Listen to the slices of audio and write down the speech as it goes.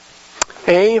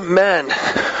Amen.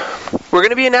 We're going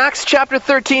to be in Acts chapter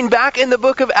 13, back in the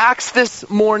book of Acts this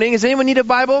morning. Does anyone need a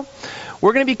Bible?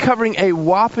 We're going to be covering a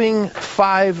whopping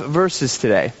 5 verses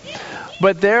today.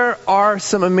 But there are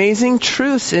some amazing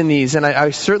truths in these, and I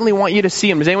certainly want you to see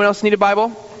them. Does anyone else need a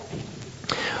Bible?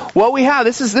 Well, we have.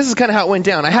 This is kind of how it went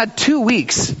down. I had 2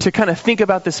 weeks to kind of think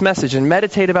about this message and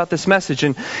meditate about this message.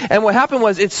 And what happened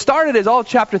was it started as all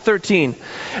chapter 13.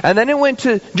 And then it went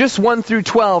to just 1 through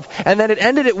 12. And then it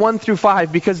ended at 1 through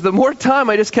 5. Because the more time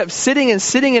I just kept sitting in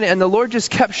it, and the Lord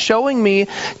just kept showing me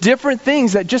different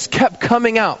things that just kept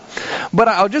coming out. But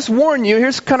I'll just warn you,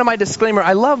 here's kind of my disclaimer.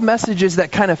 I love messages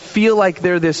that kind of feel like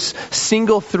they're this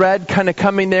single thread kind of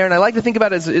coming there. And I like to think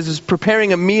about it as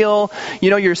preparing a meal.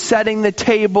 You know, you're setting the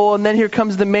table. And then here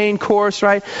comes the main course,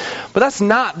 right? But that's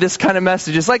not this kind of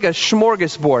message. It's like a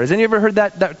smorgasbord. Has any ever heard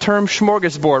that term,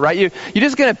 smorgasbord, right? You're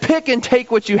just going to pick and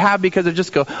take what you have because of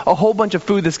just a whole bunch of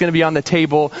food that's going to be on the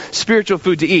table, spiritual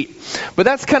food to eat. But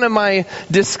that's kind of my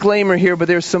disclaimer here. But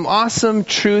there's some awesome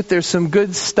truth. There's some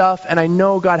good stuff. And I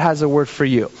know God has a word for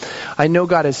you. I know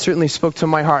God has certainly spoke to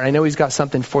my heart. I know He's got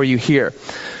something for you here.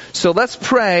 So let's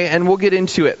pray and we'll get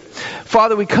into it.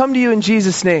 Father, we come to you in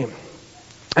Jesus' name.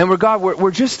 And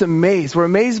we're just amazed. We're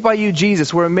amazed by you,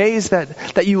 Jesus. We're amazed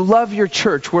that you love your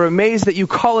church. We're amazed that you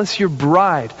call us your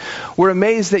bride. We're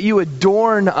amazed that you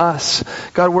adorn us.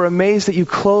 God, we're amazed that you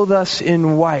clothe us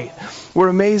in white. We're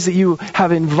amazed that you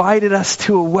have invited us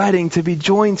to a wedding to be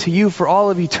joined to you for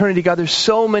all of eternity. God, there's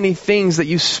so many things that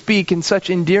you speak in such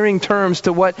endearing terms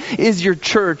to what is your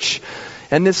church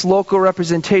and this local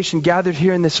representation gathered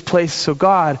here in this place. So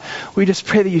God, we just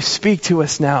pray that you speak to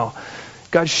us now.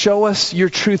 God, show us your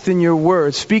truth in your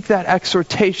word. Speak that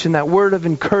exhortation, that word of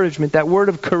encouragement, that word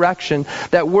of correction,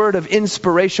 that word of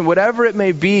inspiration, whatever it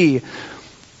may be.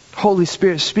 Holy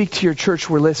Spirit, speak to your church.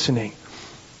 We're listening.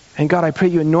 And God, I pray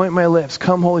you anoint my lips.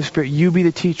 Come, Holy Spirit, you be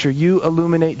the teacher. You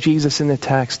illuminate Jesus in the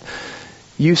text.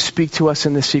 You speak to us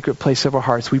in the secret place of our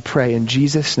hearts. We pray in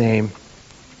Jesus' name.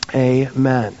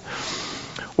 Amen.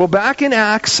 Well, back in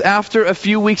Acts after a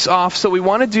few weeks off, so we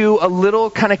want to do a little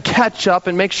kind of catch up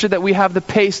and make sure that we have the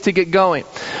pace to get going.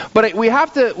 But we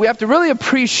have to really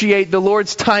appreciate the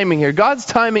Lord's timing here. God's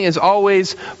timing is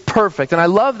always perfect. And I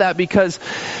love that because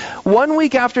 1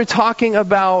 week after talking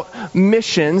about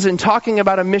missions and talking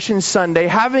about a mission Sunday,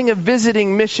 having a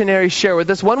visiting missionary share with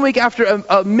us, 1 week after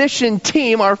a mission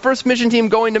team, our first mission team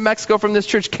going to Mexico from this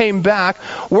church came back,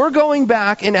 we're going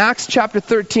back in Acts chapter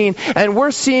 13 and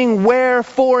we're seeing where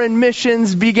foreign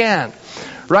missions began.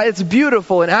 Right? It's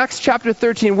beautiful. In Acts chapter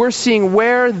 13, we're seeing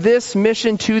where this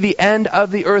mission to the end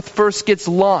of the earth first gets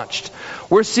launched.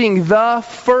 We're seeing the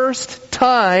first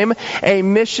time a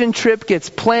mission trip gets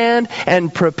planned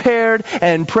and prepared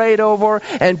and prayed over,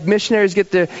 and missionaries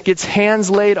gets hands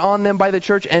laid on them by the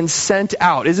church and sent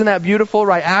out. Isn't that beautiful?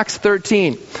 Right? Acts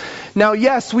 13. Now,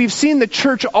 yes, we've seen the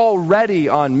church already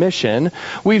on mission.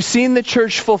 We've seen the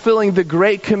church fulfilling the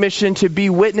Great Commission to be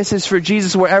witnesses for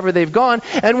Jesus wherever they've gone.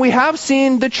 And we have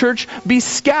seen the church be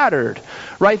scattered,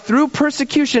 right? Through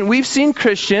persecution, we've seen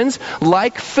Christians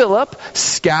like Philip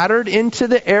scattered into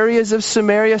the areas of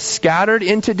Samaria, scattered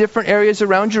into different areas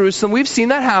around Jerusalem. We've seen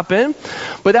that happen,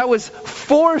 but that was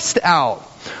forced out.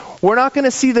 We're not going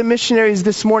to see the missionaries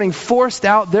this morning forced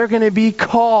out. They're going to be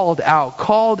called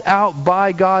out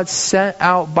by God, sent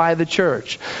out by the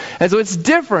church. And so it's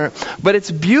different, but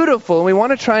it's beautiful. And we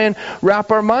want to try and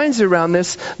wrap our minds around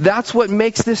this. That's what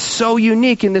makes this so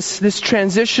unique in this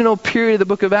transitional period of the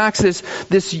book of Acts,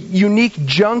 this unique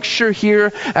juncture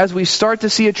here as we start to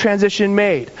see a transition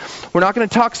made. We're not going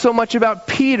to talk so much about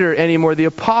Peter anymore, the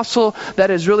apostle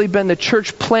that has really been the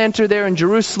church planter there in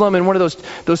Jerusalem and one of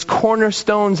those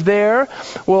cornerstones there.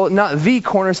 Well, not the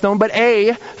cornerstone, but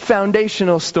a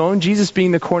foundational stone. Jesus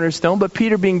being the cornerstone, but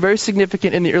Peter being very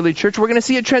significant in the early church. We're going to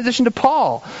see a transition to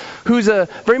Paul, who's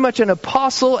very much an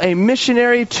apostle, a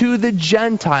missionary to the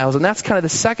Gentiles. And that's kind of the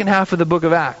second half of the book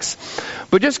of Acts.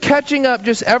 But just catching up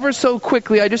just ever so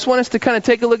quickly, I just want us to kind of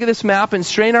take a look at this map and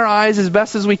strain our eyes as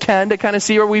best as we can to kind of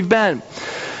see where we've been.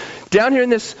 Down here in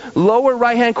this lower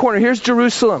right-hand corner, here's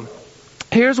Jerusalem.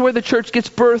 Here's where the church gets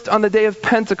birthed on the day of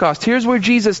Pentecost. Here's where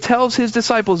Jesus tells his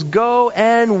disciples, go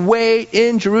and wait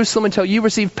in Jerusalem until you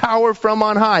receive power from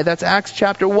on high. That's Acts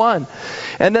chapter 1.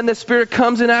 And then the Spirit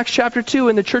comes in Acts chapter 2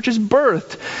 and the church is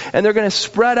birthed. And they're going to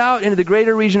spread out into the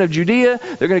greater region of Judea.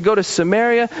 They're going to go to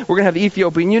Samaria. We're going to have the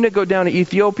Ethiopian eunuch go down to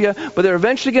Ethiopia. But they're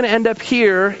eventually going to end up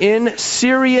here in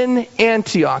Syrian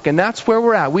Antioch. And that's where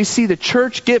we're at. We see the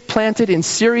church get planted in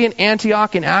Syrian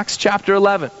Antioch in Acts chapter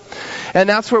 11. And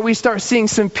that's where we start seeing seeing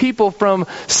some people from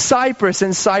Cyprus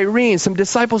and Cyrene, some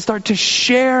disciples start to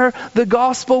share the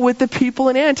gospel with the people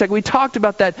in Antioch. We talked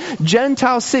about that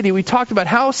Gentile city. We talked about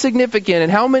how significant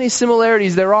and how many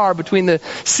similarities there are between the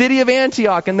city of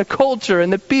Antioch and the culture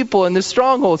and the people and the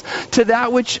strongholds to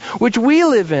that which we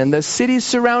live in, the cities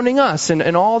surrounding us,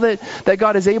 and all that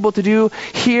God is able to do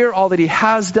here, all that he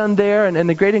has done there, and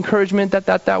the great encouragement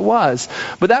that was.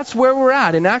 But that's where we're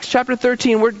at. In Acts chapter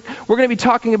 13, we're going to be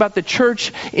talking about the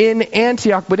church in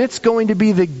Antioch, but it's going to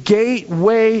be the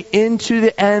gateway into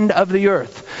the end of the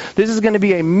earth. This is going to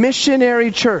be a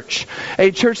missionary church,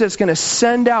 a church that's going to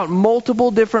send out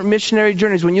multiple different missionary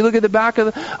journeys. When you look at the back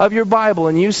of your Bible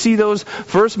and you see those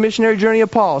first missionary journey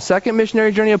of Paul, second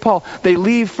missionary journey of Paul, they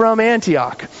leave from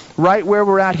Antioch, right where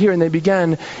we're at here, and they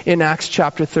begin in Acts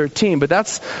chapter 13. But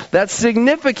that's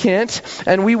significant,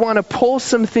 and we want to pull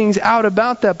some things out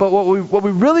about that. But what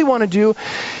we really want to do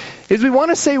is we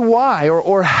want to say why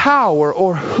or how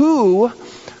or who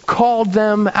called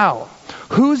them out.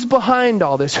 Who's behind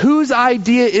all this? Whose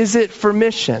idea is it for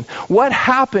mission? What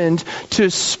happened to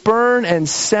spurn and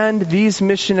send these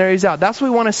missionaries out? That's what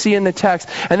we want to see in the text.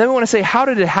 And then we want to say, how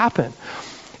did it happen?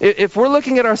 If we're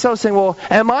looking at ourselves saying, well,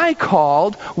 am I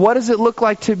called? What does it look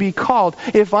like to be called?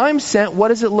 If I'm sent, what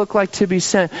does it look like to be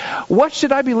sent? What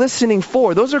should I be listening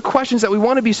for? Those are questions that we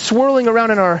want to be swirling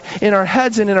around in our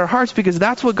heads and in our hearts, because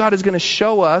that's what God is going to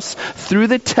show us through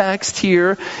the text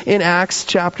here in Acts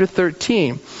chapter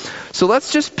 13. So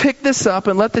let's just pick this up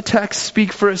and let the text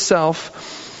speak for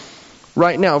itself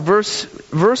right now.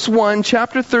 Verse 1,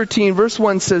 chapter 13, verse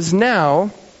 1 says,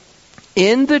 "Now,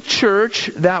 in the church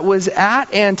that was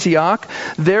at Antioch,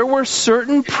 there were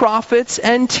certain prophets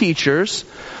and teachers,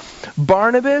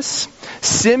 Barnabas,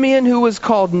 Simeon, who was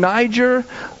called Niger,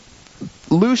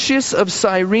 Lucius of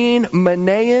Cyrene,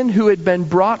 Manaen, who had been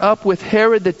brought up with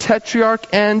Herod the Tetrarch,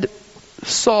 and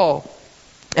Saul.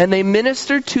 And they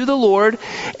ministered to the Lord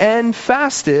and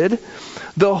fasted.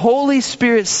 The Holy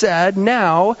Spirit said,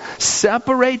 'Now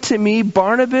separate to me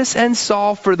Barnabas and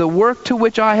Saul for the work to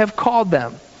which I have called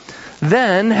them.'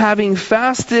 Then, having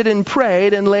fasted and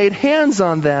prayed and laid hands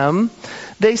on them,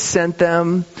 they sent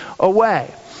them away."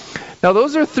 Now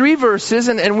those are 3 verses,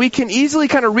 and we can easily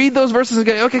kind of read those verses and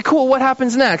go, okay, cool, what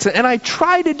happens next? And I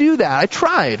tried to do that. I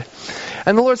tried.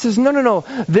 And the Lord says, no.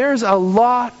 There's a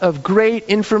lot of great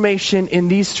information in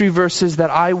these 3 verses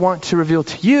that I want to reveal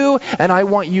to you, and I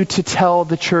want you to tell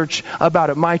the church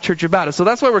about it, my church about it. So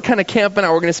that's why we're kind of camping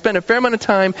out. We're going to spend a fair amount of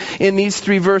time in these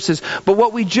 3 verses. But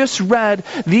what we just read,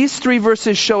 these 3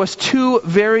 verses show us 2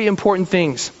 very important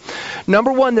things.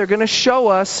 Number 1, they're going to show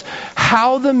us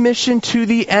how the mission to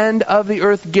the end of the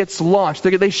earth gets launched.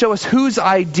 They show us whose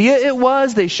idea it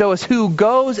was. They show us who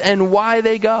goes and why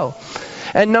they go.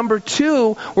 And number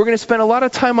 2, we're going to spend a lot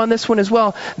of time on this one as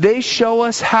well. They show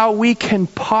us how we can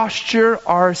posture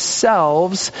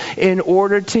ourselves in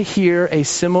order to hear a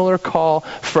similar call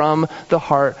from the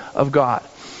heart of God.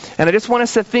 And I just want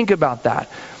us to think about that.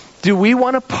 Do we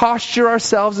want to posture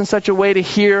ourselves in such a way to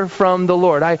hear from the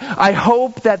Lord? I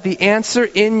hope that the answer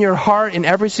in your heart, in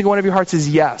every single one of your hearts, is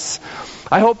yes.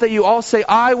 I hope that you all say,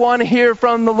 I want to hear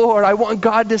from the Lord. I want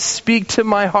God to speak to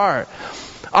my heart.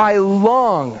 I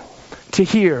long to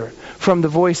hear from the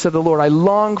voice of the Lord. I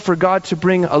long for God to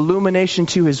bring illumination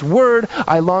to His Word.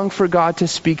 I long for God to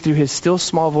speak through His still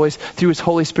small voice, through His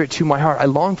Holy Spirit to my heart. I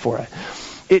long for it.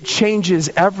 It changes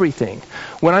everything.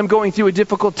 When I'm going through a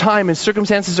difficult time and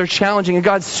circumstances are challenging and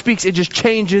God speaks, it just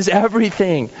changes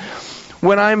everything.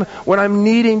 When I'm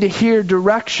needing to hear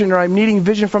direction or I'm needing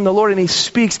vision from the Lord and He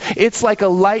speaks, it's like a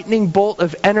lightning bolt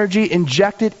of energy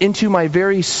injected into my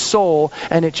very soul,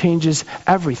 and it changes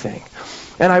everything.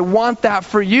 And I want that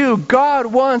for you. God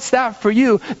wants that for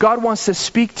you. God wants to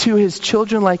speak to His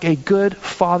children like a good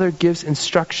father gives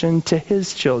instruction to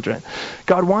his children.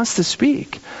 God wants to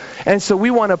speak. And so we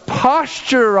want to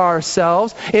posture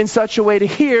ourselves in such a way to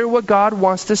hear what God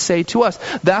wants to say to us.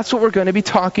 That's what we're going to be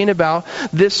talking about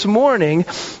this morning.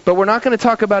 But we're not going to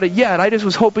talk about it yet. I just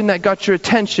was hoping that got your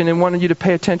attention and wanted you to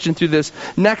pay attention through this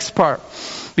next part.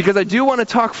 Because I do want to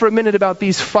talk for a minute about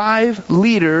these 5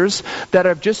 leaders that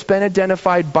have just been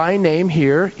identified by name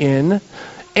here in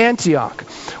Antioch.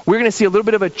 We're going to see a little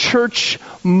bit of a church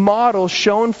model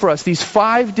shown for us. These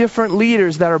 5 different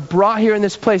leaders that are brought here in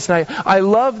this place. And I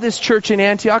love this church in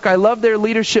Antioch. I love their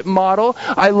leadership model.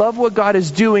 I love what God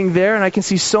is doing there. And I can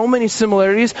see so many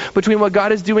similarities between what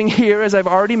God is doing here, as I've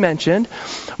already mentioned.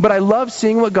 But I love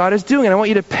seeing what God is doing. And I want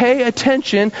you to pay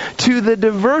attention to the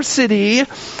diversity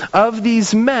of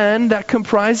these men that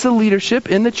comprise the leadership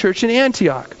in the church in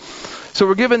Antioch. So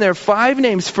we're given there 5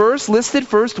 names. Listed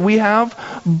first, we have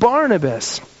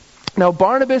Barnabas. Now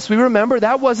Barnabas, we remember,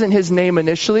 that wasn't his name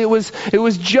initially. It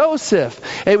was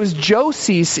Joseph. It was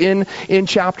Joses in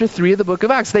chapter 3 of the book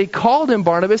of Acts. They called him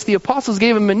Barnabas. The apostles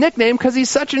gave him a nickname because he's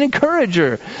such an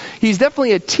encourager. He's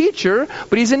definitely a teacher,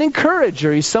 but he's an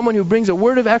encourager. He's someone who brings a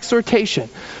word of exhortation.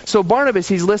 So Barnabas,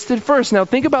 he's listed first. Now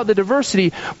think about the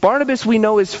diversity. Barnabas, we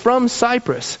know, is from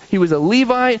Cyprus. He was a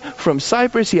Levite from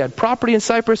Cyprus. He had property in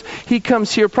Cyprus. He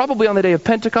comes here probably on the day of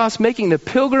Pentecost, making the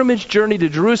pilgrimage journey to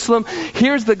Jerusalem.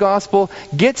 Here's the gospel.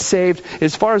 Gets saved,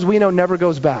 as far as we know, never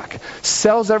goes back.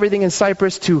 Sells everything in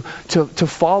Cyprus to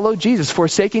follow Jesus,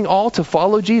 forsaking all to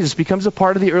follow Jesus, becomes a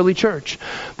part of the early church.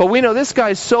 But we know this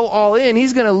guy's so all in,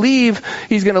 he's going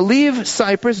to leave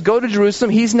Cyprus, go to Jerusalem.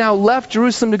 He's now left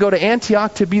Jerusalem to go to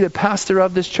Antioch to be the pastor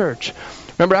of this church.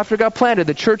 Remember, after it got planted,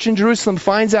 the church in Jerusalem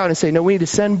finds out and say, no, we need to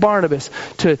send Barnabas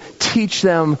to teach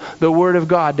them the word of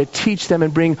God, to teach them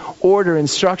and bring order and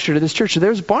structure to this church. So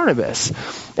there's Barnabas.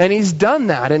 And he's done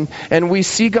that. And we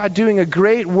see God doing a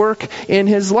great work in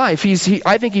his life.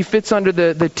 I think he fits under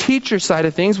the teacher side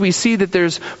of things. We see that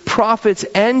there's prophets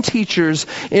and teachers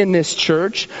in this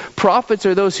church. Prophets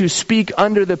are those who speak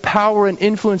under the power and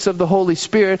influence of the Holy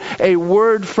Spirit, a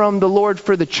word from the Lord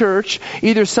for the church,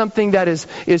 either something that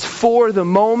is for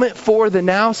the moment, for the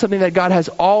now, something that God has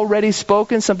already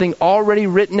spoken, something already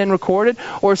written and recorded,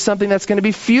 or something that's going to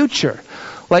be future.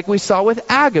 Like we saw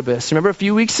with Agabus. Remember a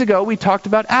few weeks ago we talked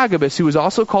about Agabus, who was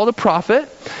also called a prophet.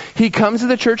 He comes to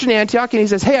the church in Antioch and he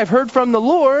says, hey, I've heard from the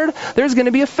Lord there's going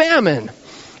to be a famine.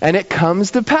 And it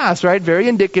comes to pass, right? Very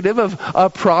indicative of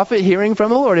a prophet hearing from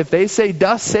the Lord. If they say,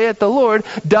 thus saith the Lord,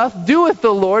 doth doeth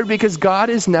the Lord, because God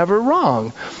is never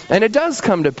wrong. And it does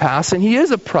come to pass, and he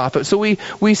is a prophet. So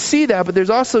we see that, but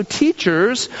there's also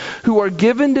teachers who are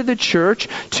given to the church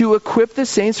to equip the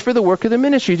saints for the work of the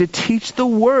ministry, to teach the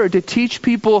word, to teach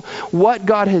people what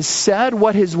God has said,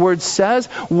 what his word says,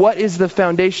 what is the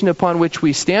foundation upon which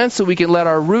we stand, so we can let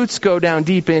our roots go down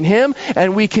deep in him,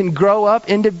 and we can grow up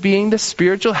into being the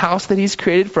spiritual house that he's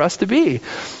created for us to be.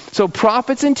 So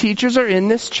prophets and teachers are in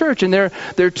this church, and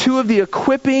they're two of the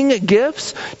equipping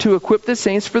gifts to equip the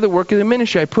saints for the work of the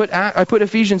ministry. I put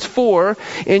Ephesians 4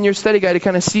 in your study guide to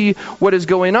kind of see what is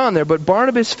going on there. But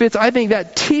Barnabas fits, I think,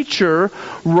 that teacher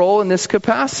role in this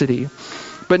capacity.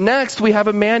 But next we have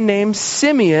a man named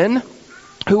Simeon,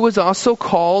 who was also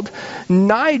called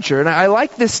Niger. And I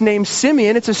like this name,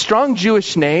 Simeon. It's a strong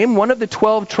Jewish name, one of the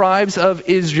 12 tribes of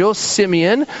Israel,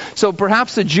 Simeon. So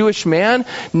perhaps a Jewish man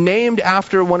named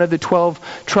after one of the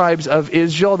 12 tribes of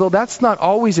Israel, though that's not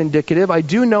always indicative. I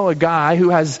do know a guy who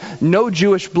has no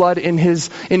Jewish blood in his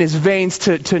veins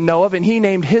to know of, and he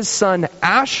named his son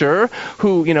Asher,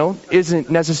 who, isn't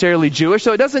necessarily Jewish.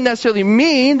 So it doesn't necessarily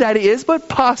mean that he is, but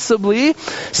possibly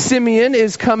Simeon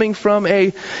is coming from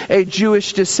a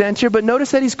Jewish descent here, but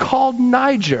notice that he's called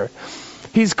Niger.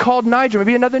 He's called Niger,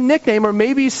 maybe another nickname, or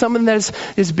maybe someone that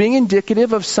is being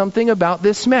indicative of something about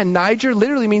this man. Niger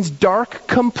literally means dark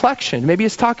complexion. Maybe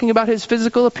it's talking about his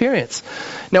physical appearance.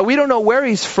 Now, we don't know where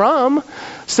he's from.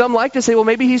 Some like to say, well,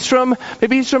 maybe he's from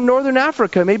Northern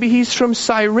Africa. Maybe he's from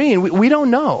Cyrene. We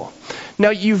don't know. Now,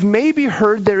 you've maybe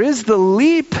heard there is the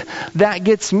leap that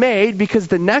gets made because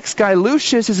the next guy,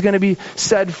 Lucius, is going to be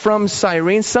said from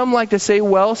Cyrene. Some like to say,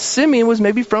 well, Simeon was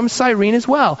maybe from Cyrene as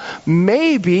well.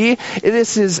 Maybe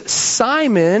this is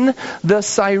Simon the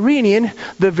Cyrenian,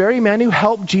 the very man who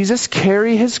helped Jesus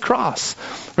carry his cross.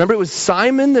 Remember, it was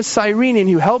Simon the Cyrenian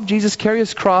who helped Jesus carry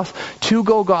his cross to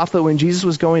Golgotha when Jesus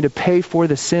was going to pay for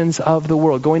the sins of the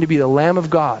world, going to be the Lamb of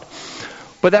God.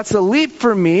 But that's a leap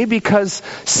for me because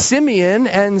Simeon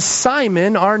and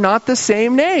Simon are not the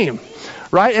same name,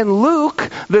 right? And Luke,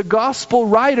 the gospel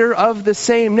writer of the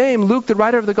same name, Luke, the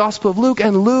writer of the Gospel of Luke,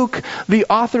 and Luke, the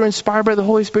author inspired by the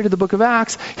Holy Spirit of the book of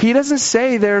Acts, he doesn't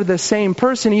say they're the same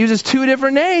person. He uses two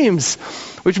different names,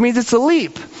 which means it's a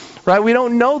leap. Right? We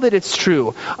don't know that it's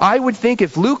true. I would think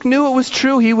if Luke knew it was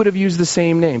true, he would have used the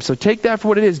same name. So take that for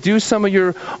what it is. Do some of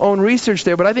your own research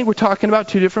there. But I think we're talking about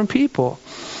two different people.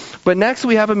 But next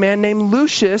we have a man named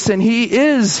Lucius, and he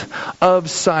is of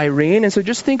Cyrene. And so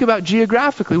just think about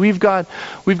geographically. We've got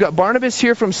Barnabas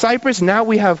here from Cyprus. Now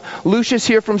we have Lucius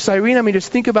here from Cyrene. I mean,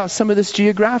 just think about some of this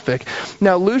geographic.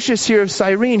 Now, Lucius here of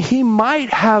Cyrene, he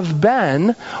might have been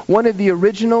one of the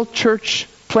original church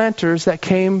planters that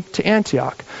came to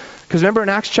Antioch. Because remember in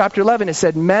Acts chapter 11, it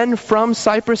said men from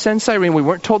Cyprus and Cyrene. We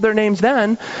weren't told their names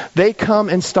then. They come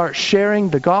and start sharing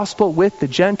the gospel with the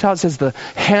Gentiles. It says the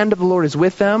hand of the Lord is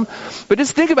with them. But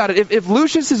just think about it. If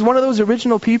Lucius is one of those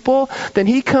original people, then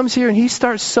he comes here and he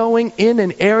starts sowing in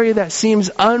an area that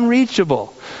seems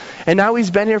unreachable. And now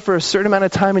he's been here for a certain amount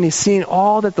of time and he's seen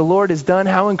all that the Lord has done.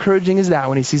 How encouraging is that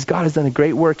when he sees God has done a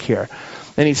great work here?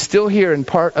 And he's still here and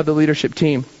part of the leadership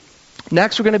team.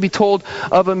 Next, we're going to be told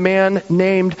of a man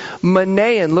named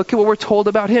Manaen. Look at what we're told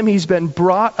about him. He's been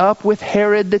brought up with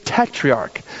Herod the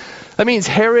Tetrarch. That means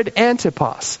Herod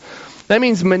Antipas. That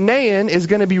means Manaen is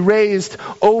going to be raised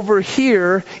over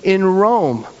here in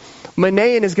Rome.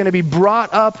 Manaen is going to be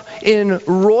brought up in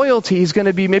royalty. He's going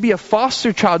to be maybe a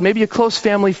foster child, maybe a close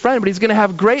family friend, but he's going to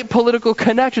have great political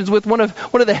connections with one of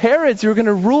the Herods who are going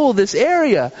to rule this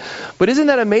area. But isn't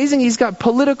that amazing? He's got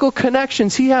political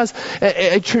connections. He has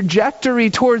a trajectory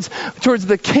towards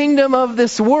the kingdom of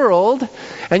this world,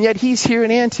 and yet he's here in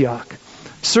Antioch,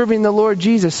 serving the Lord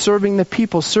Jesus, serving the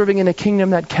people, serving in a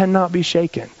kingdom that cannot be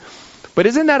shaken. But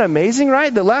isn't that amazing,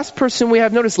 right? The last person we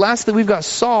have noticed, lastly, we've got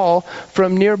Saul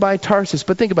from nearby Tarsus.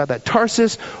 But think about that.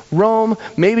 Tarsus, Rome,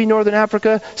 maybe Northern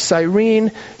Africa,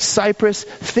 Cyrene, Cyprus.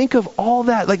 Think of all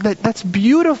that. Like that's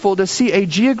beautiful to see a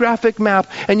geographic map.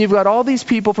 And you've got all these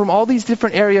people from all these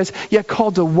different areas, yet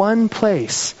called to one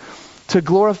place to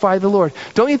glorify the Lord.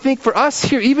 Don't you think for us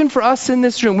here, even for us in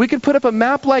this room, we could put up a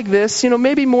map like this,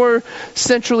 maybe more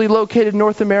centrally located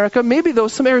North America, maybe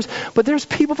some areas, but there's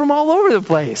people from all over the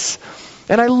place.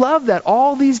 And I love that.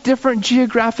 All these different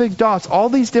geographic dots, all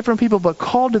these different people, but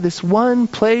called to this one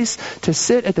place to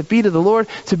sit at the feet of the Lord,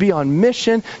 to be on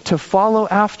mission, to follow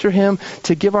after Him,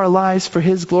 to give our lives for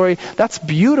His glory. That's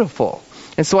beautiful.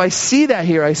 And so I see that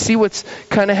here. I see what's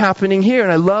kind of happening here.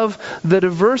 And I love the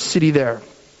diversity there.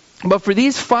 But for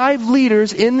these 5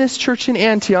 leaders in this church in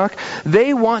Antioch,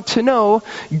 they want to know,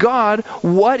 God,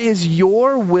 what is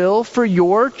your will for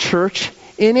your church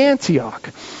in Antioch?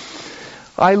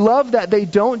 I love that they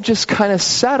don't just kind of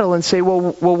settle and say,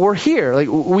 well, we're here. Like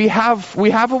we have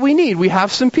what we need. We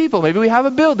have some people. Maybe we have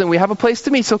a building. We have a place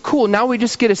to meet. So cool. Now we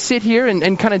just get to sit here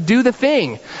and kind of do the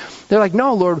thing. They're like,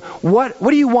 no, Lord, what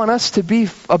do you want us to be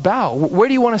about? Where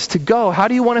do you want us to go? How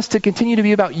do you want us to continue to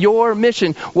be about your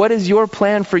mission? What is your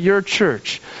plan for your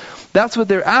church? That's what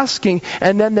they're asking.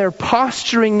 And then they're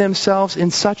posturing themselves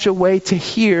in such a way to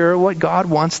hear what God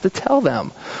wants to tell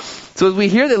them. So as we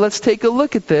hear that, let's take a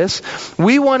look at this.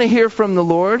 We want to hear from the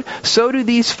Lord. So do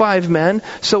these 5 men.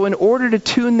 So in order to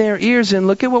tune their ears in,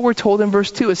 look at what we're told in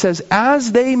verse 2. It says,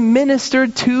 as they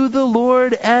ministered to the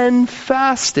Lord and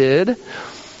fasted,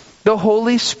 the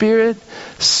Holy Spirit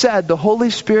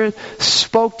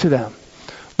spoke to them.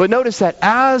 But notice that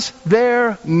as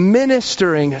they're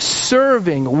ministering,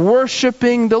 serving,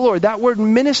 worshiping the Lord, that word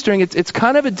ministering, it's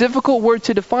kind of a difficult word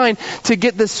to define to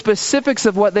get the specifics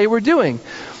of what they were doing.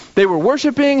 They were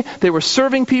worshiping, they were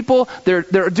serving people,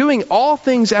 they're doing all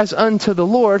things as unto the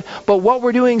Lord, but what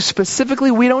we're doing specifically,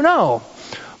 we don't know.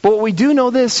 But what we do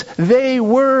know this, they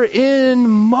were in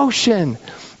motion.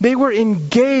 They were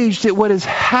engaged at what is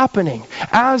happening.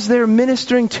 As they're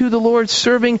ministering to the Lord,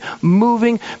 serving,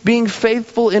 moving, being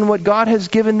faithful in what God has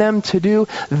given them to do,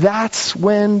 that's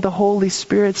when the Holy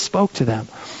Spirit spoke to them.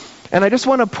 And I just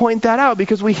want to point that out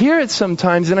because we hear it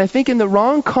sometimes, and I think in the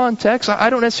wrong context, I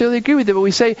don't necessarily agree with it, but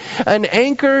we say an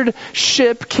anchored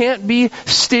ship can't be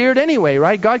steered anyway,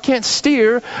 right? God can't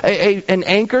steer an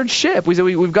anchored ship. We say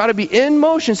we've got to be in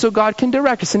motion so God can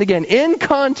direct us. And again, in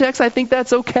context, I think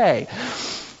that's okay.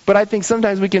 But I think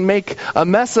sometimes we can make a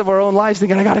mess of our own lives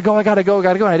thinking, I gotta go.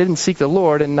 And I didn't seek the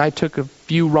Lord, and I took a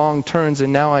few wrong turns,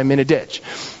 and now I'm in a ditch.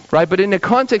 Right? But in the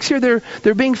context here,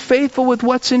 they're being faithful with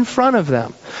what's in front of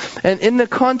them. And in the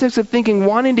context of thinking,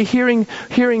 wanting to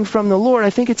hearing from the Lord, I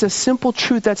think it's a simple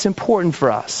truth that's important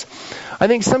for us. I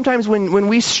think sometimes when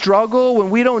we struggle,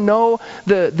 when we don't know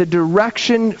the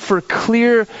direction for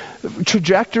clear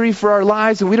trajectory for our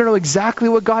lives, and we don't know exactly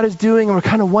what God is doing, and we're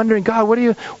kind of wondering, God,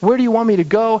 where do you want me to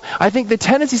go? I think the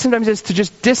tendency sometimes is to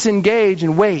just disengage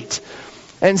and wait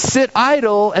and sit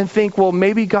idle and think, well,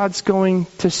 maybe God's going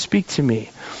to speak to me.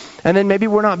 And then maybe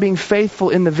we're not being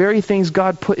faithful in the very things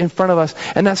God put in front of us.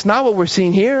 And that's not what we're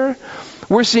seeing here.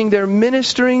 We're seeing they're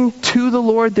ministering to the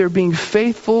Lord. They're being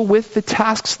faithful with the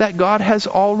tasks that God has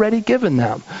already given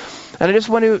them. And I just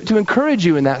want to encourage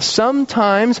you in that.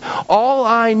 Sometimes all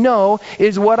I know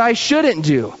is what I shouldn't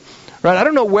do. Right? I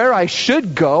don't know where I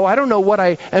should go. I don't know what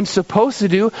I am supposed to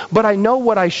do, but I know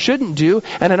what I shouldn't do,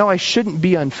 and I know I shouldn't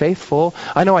be unfaithful.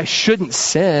 I know I shouldn't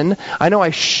sin. I know I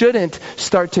shouldn't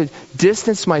start to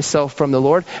distance myself from the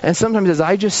Lord. And sometimes as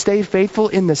I just stay faithful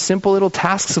in the simple little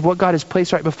tasks of what God has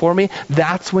placed right before me,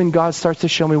 that's when God starts to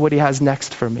show me what He has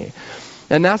next for me.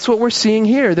 And that's what we're seeing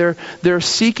here. They're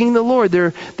seeking the Lord.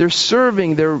 They're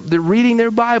serving. They're reading their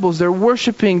Bibles. They're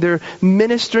worshiping. They're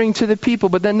ministering to the people.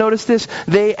 But then notice this.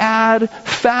 They add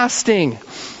fasting.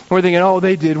 We're thinking, oh,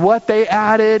 they did what? They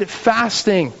added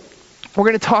fasting. We're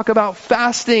going to talk about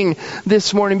fasting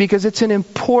this morning because it's an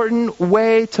important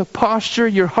way to posture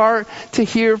your heart to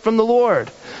hear from the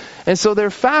Lord. And so they're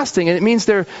fasting, and it means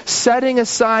they're setting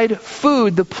aside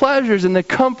food, the pleasures and the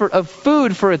comfort of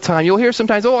food for a time. You'll hear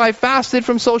sometimes, oh, I fasted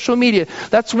from social media.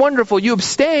 That's wonderful. You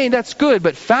abstain, that's good.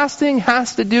 But fasting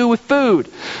has to do with food.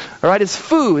 All right, it's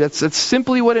food. That's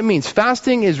simply what it means.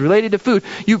 Fasting is related to food.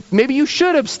 Maybe you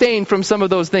should abstain from some of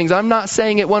those things. I'm not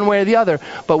saying it one way or the other.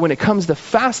 But when it comes to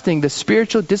fasting, the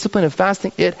spiritual discipline of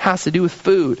fasting, it has to do with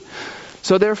food.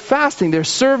 So they're fasting, they're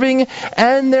serving,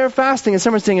 and they're fasting. And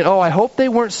someone's thinking, oh, I hope they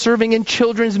weren't serving in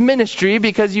children's ministry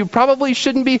because you probably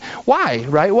shouldn't be. Why,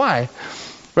 right? Why?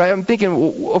 Right? I'm thinking,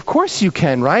 well, of course you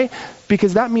can, right?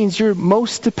 Because that means you're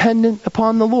most dependent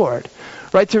upon the Lord.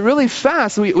 Right? To really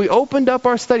fast, we opened up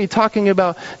our study talking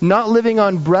about not living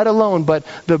on bread alone, but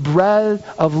the bread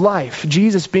of life.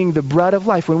 Jesus being the bread of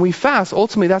life. When we fast,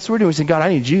 ultimately that's what we're doing. We're saying, God, I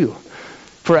need you.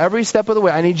 For every step of the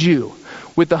way, I need you.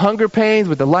 With the hunger pains,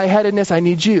 with the lightheadedness, I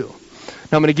need you.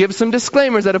 Now I'm going to give some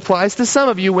disclaimers that applies to some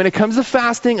of you. When it comes to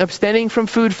fasting, abstaining from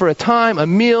food for a time, a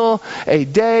meal, a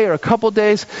day, or a couple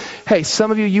days. Hey,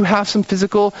 some of you have some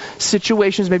physical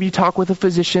situations. Maybe you talk with a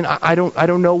physician. I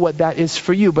don't know what that is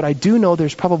for you, but I do know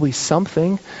there's probably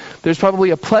something. There's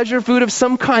probably a pleasure food of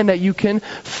some kind that you can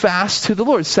fast to the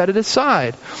Lord. Set it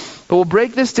aside. But we'll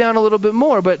break this down a little bit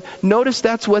more. But notice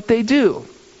that's what they do.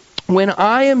 When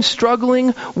I am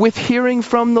struggling with hearing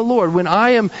from the Lord, when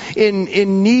I am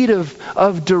in need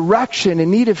of direction,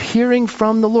 in need of hearing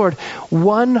from the Lord,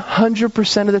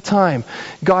 100% of the time,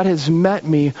 God has met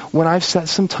me when I've set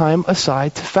some time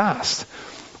aside to fast.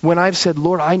 When I've said,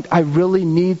 Lord, I really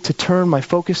need to turn my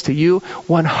focus to you,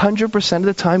 100% of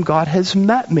the time, God has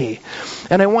met me.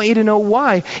 And I want you to know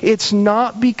why. It's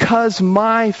not because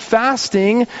my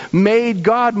fasting made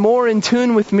God more in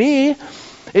tune with me.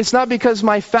 It's not because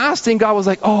my fasting, God was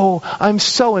like, oh, I'm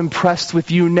so impressed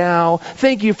with you now.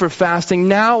 Thank you for fasting.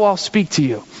 Now I'll speak to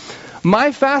you.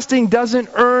 My fasting doesn't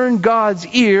earn God's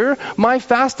ear. My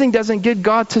fasting doesn't get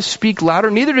God to speak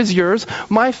louder. Neither does yours.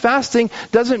 My fasting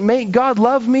doesn't make God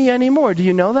love me anymore. Do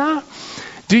you know that?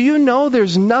 Do you know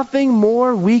there's nothing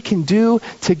more we can do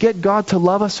to get God to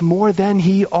love us more than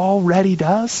He already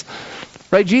does?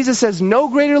 Right? Jesus says, no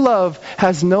greater love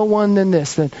has no one than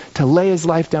this, than to lay His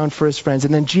life down for His friends.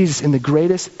 And then Jesus, in the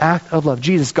greatest act of love,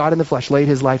 Jesus, God in the flesh, laid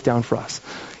His life down for us.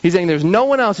 He's saying there's no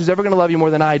one else who's ever going to love you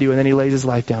more than I do. And then He lays His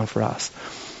life down for us.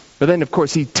 But then, of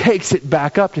course, He takes it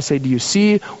back up to say, do you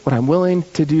see what I'm willing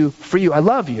to do for you? I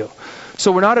love you.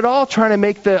 So we're not at all trying to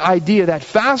make the idea that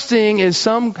fasting is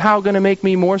somehow going to make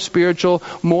me more spiritual,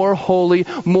 more holy,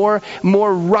 more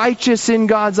righteous in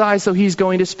God's eyes, so He's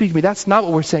going to speak to me. That's not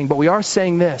what we're saying, but we are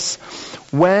saying this.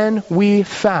 When we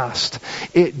fast,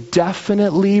 it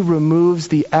definitely removes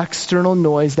the external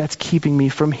noise that's keeping me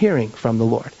from hearing from the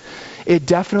Lord. It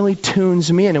definitely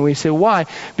tunes me in. And we say, why?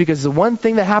 Because the one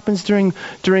thing that happens during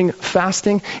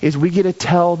fasting is we get to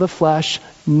tell the flesh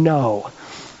no.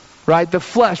 Right? The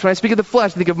flesh. When I speak of the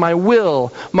flesh, I think of my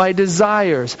will, my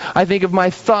desires. I think of my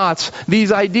thoughts,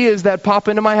 these ideas that pop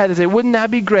into my head and say, wouldn't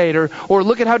that be great? Or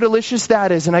look at how delicious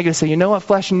that is. And I can say, you know what,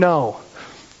 flesh? No.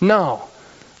 No.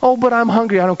 Oh, but I'm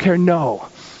hungry. I don't care. No.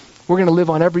 We're going to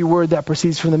live on every word that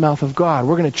proceeds from the mouth of God.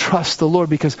 We're going to trust the Lord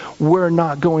because we're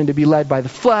not going to be led by the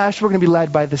flesh. We're going to be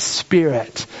led by the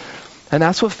Spirit. And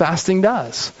that's what fasting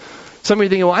does. Some of you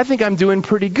thinking, well, I think I'm doing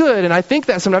pretty good. And I think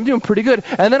that sometimes I'm doing pretty good.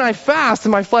 And then I fast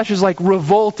and my flesh is like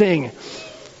revolting.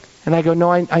 And I go, no,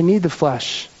 I need the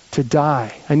flesh to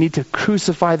die. I need to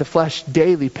crucify the flesh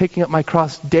daily, picking up my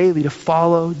cross daily to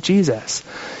follow Jesus.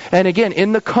 And again,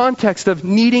 in the context of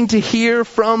needing to hear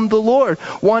from the Lord,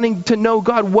 wanting to know,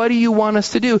 God, what do you want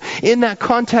us to do? In that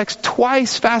context,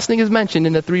 twice fasting is mentioned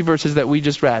in the 3 verses that we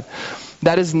just read.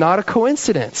 That is not a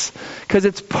coincidence, because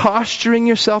it's posturing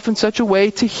yourself in such a way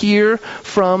to hear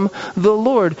from the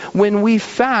Lord. When we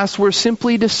fast, we're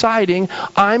simply deciding,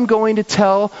 I'm going to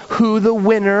tell who the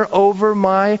winner over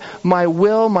my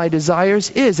will, my desires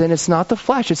is. And it's not the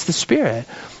flesh, it's the Spirit.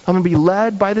 I'm going to be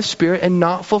led by the Spirit and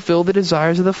not fulfill the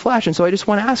desires of the flesh. And so I just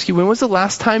want to ask you, when was the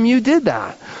last time you did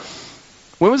that?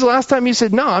 When was the last time you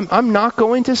said, no, I'm not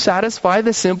going to satisfy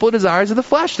the simple desires of the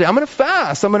flesh today. I'm going to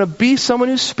fast. I'm going to be someone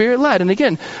who's Spirit-led. And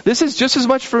again, this is just as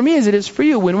much for me as it is for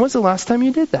you. When was the last time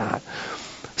you did that?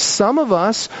 Some of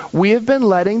us, we have been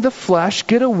letting the flesh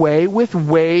get away with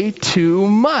way too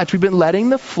much. We've been letting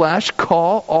the flesh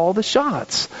call all the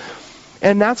shots.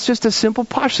 And that's just a simple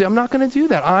posture. I'm not going to do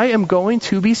that. I am going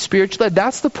to be spiritually led.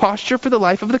 That's the posture for the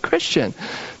life of the Christian.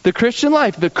 The Christian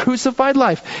life, the crucified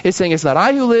life, is saying it's not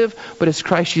I who live, but it's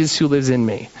Christ Jesus who lives in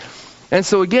me. And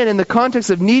so again, in the context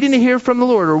of needing to hear from the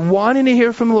Lord or wanting to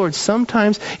hear from the Lord,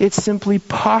 sometimes it's simply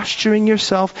posturing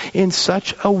yourself in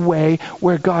such a way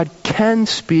where God can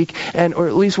speak, and or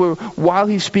at least where while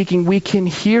He's speaking, we can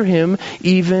hear Him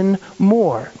even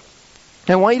more.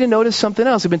 And I want you to notice something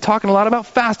else. We've been talking a lot about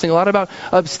fasting, a lot about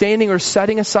abstaining or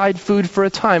setting aside food for a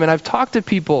time. And I've talked to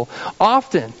people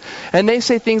often, and they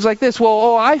say things like this: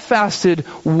 well, I fasted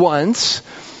once,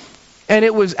 and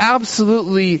it was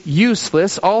absolutely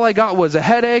useless. All I got was a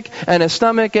headache and a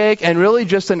stomach ache and really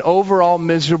just an overall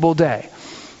miserable day.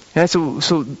 And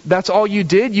so that's all you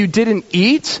did? You didn't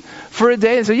eat for a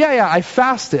day? And so, yeah, I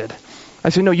fasted. I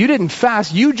said, no, you didn't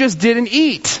fast. You just didn't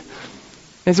eat.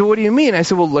 And so what do you mean? I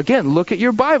said, well, again, look at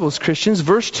your Bibles, Christians.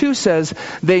 Verse 2 says,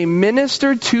 they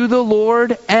ministered to the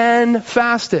Lord and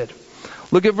fasted.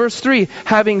 Look at verse 3,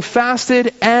 having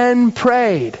fasted and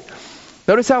prayed.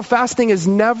 Notice how fasting is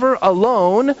never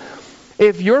alone.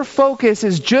 If your focus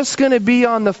is just going to be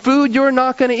on the food you're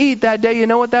not going to eat that day, you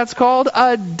know what that's called?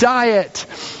 A diet.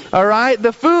 All right?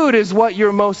 The food is what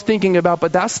you're most thinking about,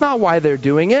 but that's not why they're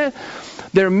doing it.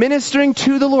 They're ministering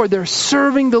to the Lord. They're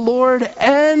serving the Lord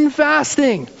and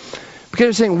fasting. Because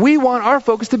they're saying, we want our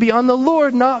focus to be on the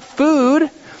Lord, not food.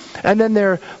 And then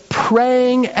they're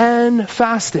praying and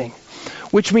fasting.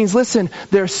 Which means, listen,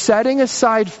 they're setting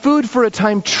aside food for a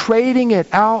time, trading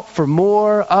it out for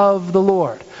more of the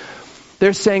Lord.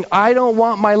 They're saying, I don't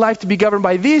want my life to be governed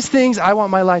by these things. I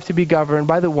want my life to be governed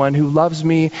by the one who loves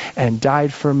me and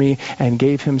died for me and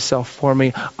gave Himself for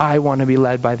me. I want to be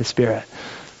led by the Spirit.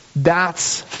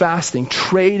 That's fasting,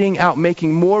 trading out,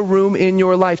 making more room in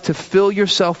your life to fill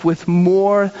yourself with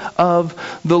more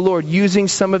of the Lord, using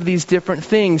some of these different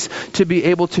things to be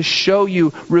able to show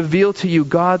you, reveal to you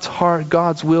God's heart,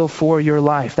 God's will for your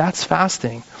life. That's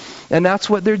fasting. And that's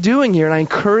what they're doing here, and I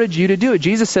encourage you to do it.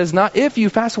 Jesus says, not if you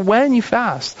fast, when you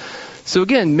fast. So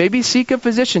again, maybe seek a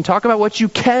physician. Talk about what you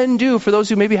can do for those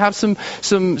who maybe have some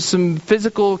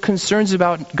physical concerns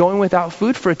about going without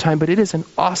food for a time. But it is an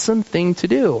awesome thing to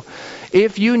do.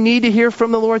 If you need to hear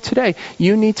from the Lord today,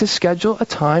 you need to schedule a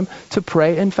time to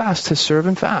pray and fast, to serve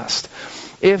and fast.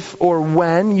 If or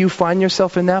when you find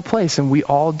yourself in that place, and we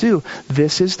all do,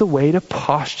 this is the way to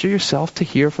posture yourself to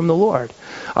hear from the Lord.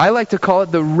 I like to call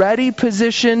it the ready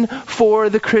position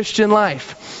for the Christian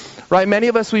life. Right? Many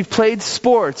of us, we've played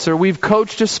sports, or we've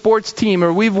coached a sports team,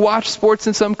 or we've watched sports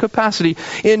in some capacity.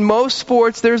 In most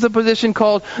sports, there's a position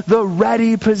called the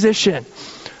ready position.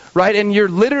 Right? And you're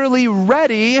literally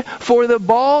ready for the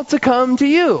ball to come to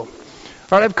you.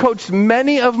 Right? I've coached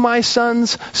many of my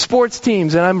son's sports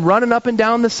teams, and I'm running up and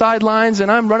down the sidelines, and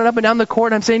I'm running up and down the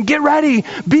court, and I'm saying, get ready,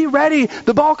 be ready.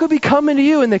 The ball could be coming to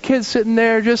you. And the kid's sitting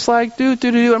there just like, do.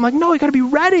 I'm like, no, you got to be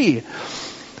ready.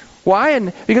 Why?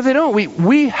 And because they don't.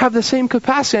 We have the same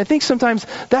capacity. I think sometimes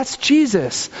that's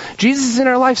Jesus. Jesus is in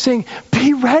our life saying,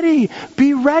 be ready,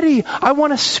 be ready. I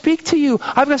want to speak to you.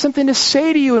 I've got something to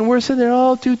say to you. And we're sitting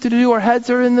there, do. Our heads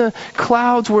are in the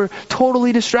clouds. We're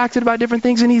totally distracted about different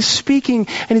things. And He's speaking,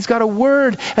 and He's got a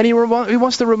word. And He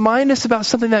wants to remind us about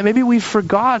something that maybe we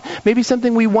forgot. Maybe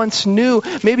something we once knew.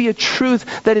 Maybe a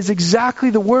truth that is exactly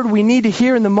the word we need to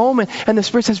hear in the moment. And the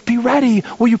Spirit says, be ready.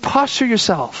 Will you posture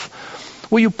yourself?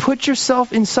 Will you put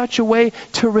yourself in such a way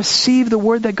to receive the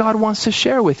word that God wants to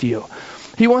share with you?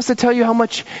 He wants to tell you how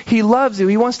much He loves you.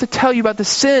 He wants to tell you about the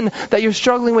sin that you're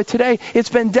struggling with today. It's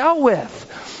been dealt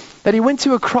with. That He went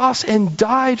to a cross and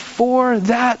died for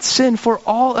that sin, for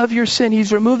all of your sin.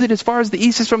 He's removed it as far as the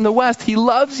east is from the west. He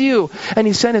loves you. And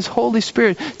He sent His Holy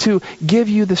Spirit to give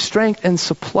you the strength and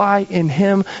supply in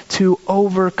Him to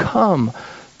overcome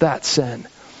that sin.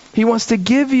 He wants to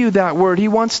give you that word. He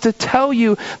wants to tell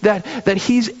you that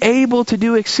He's able to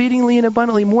do exceedingly and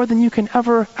abundantly more than you can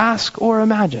ever ask or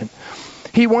imagine.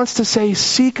 He wants to say,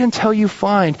 seek until you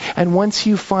find, and once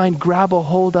you find, grab a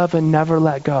hold of and never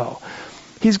let go.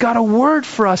 He's got a word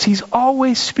for us. He's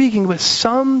always speaking, but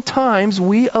sometimes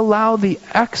we allow the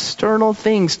external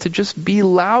things to just be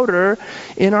louder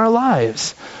in our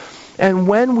lives. And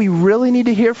when we really need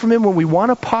to hear from Him, when we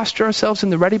want to posture ourselves in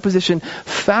the ready position,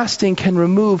 fasting can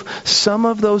remove some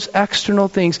of those external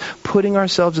things, putting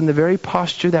ourselves in the very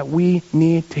posture that we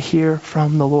need to hear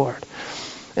from the Lord.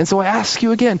 And so I ask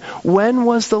you again, when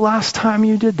was the last time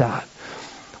you did that?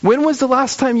 When was the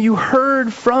last time you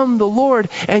heard from the Lord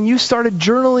and you started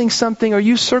journaling something, or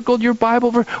you circled your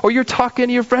Bible, or you're talking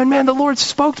to your friend, man, the Lord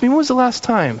spoke to me. When was the last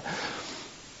time?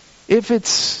 If it's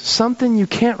something you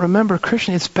can't remember,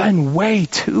 Christian, it's been way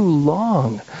too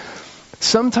long.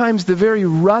 Sometimes the very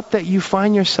rut that you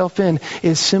find yourself in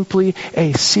is simply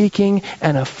a seeking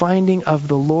and a finding of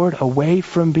the Lord away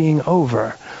from being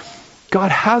over God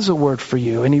has a word for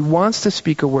you, and he wants to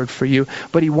speak a word for you,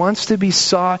 but he wants to be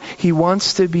sought. He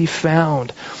wants to be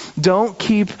found. Don't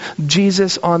keep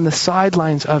Jesus on the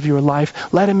sidelines of your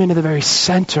life. Let him into the very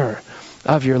center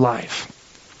of your life.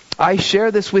 I share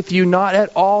this with you not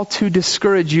at all to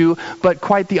discourage you, but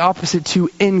quite the opposite, to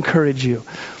encourage you.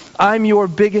 I'm your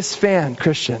biggest fan,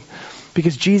 Christian,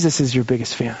 because Jesus is your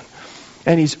biggest fan.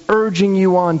 And he's urging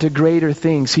you on to greater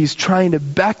things. He's trying to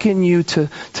beckon you to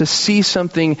see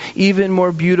something even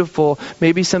more beautiful,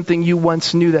 maybe something you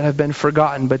once knew that have been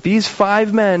forgotten. But these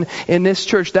 5 men in this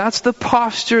church, that's the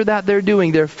posture that they're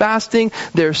doing. They're fasting,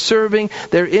 they're serving,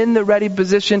 they're in the ready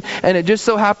position, and it just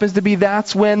so happens to be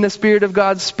that's when the Spirit of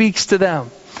God speaks to them.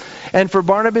 And for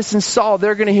Barnabas and Saul,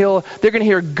 they're going to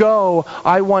hear, "Go,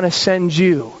 I want to send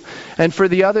you." And for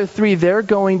the other 3, they're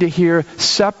going to hear,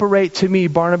 "Separate to me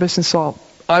Barnabas and Saul.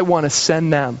 I want to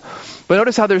send them." But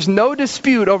notice how there's no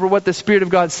dispute over what the Spirit of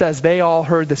God says. They all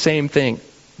heard the same thing.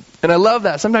 And I love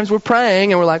that. Sometimes we're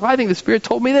praying and we're like, "Well, I think the Spirit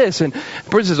told me this." And the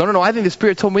person says, "Oh, no, I think the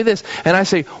Spirit told me this." And I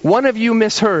say, "One of you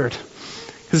misheard."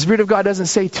 The Spirit of God doesn't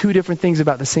say 2 different things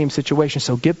about the same situation.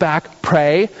 So get back,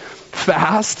 pray,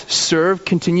 fast, serve,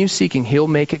 continue seeking. He'll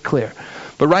make it clear.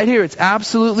 But right here, it's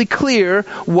absolutely clear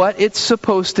what it's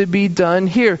supposed to be done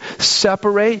here.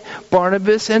 Separate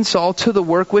Barnabas and Saul to the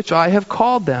work which I have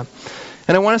called them.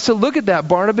 And I want us to look at that.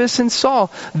 Barnabas and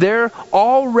Saul, they're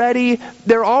already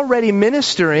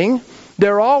ministering.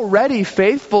 They're already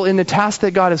faithful in the task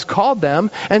that God has called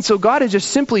them. And so God is just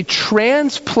simply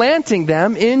transplanting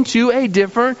them into a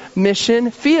different mission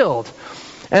field.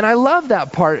 And I love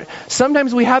that part.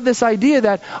 Sometimes we have this idea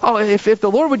that, if the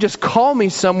Lord would just call me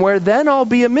somewhere, then I'll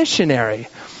be a missionary.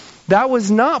 That was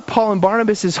not Paul and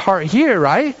Barnabas' heart here,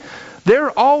 right?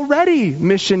 They're already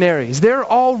missionaries. They're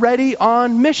already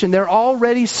on mission. They're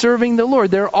already serving the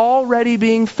Lord. They're already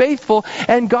being faithful.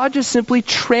 And God just simply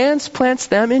transplants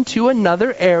them into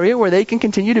another area where they can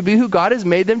continue to be who God has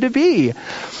made them to be.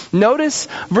 Notice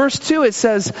verse 2, it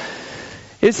says,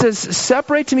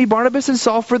 "Separate to me Barnabas and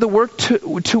Saul for the work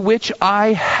to which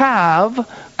I have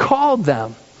called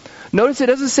them." Notice it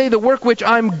doesn't say the work which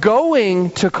I'm going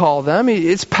to call them.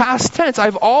 It's past tense.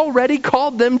 I've already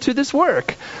called them to this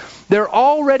work. They're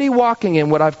already walking in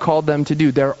what I've called them to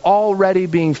do. They're already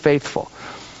being faithful.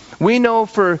 We know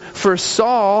for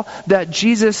Saul that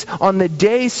Jesus, on the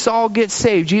day Saul gets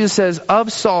saved, Jesus says,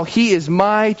 "Of Saul, he is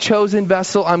my chosen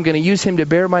vessel. I'm going to use him to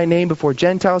bear my name before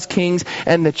Gentiles, kings,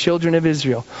 and the children of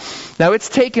Israel." Now it's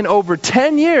taken over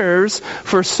 10 years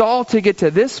for Saul to get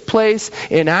to this place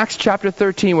in Acts chapter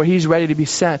 13 where he's ready to be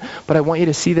sent. But I want you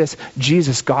to see this.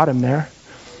 Jesus got him there.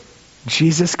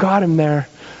 Jesus got him there.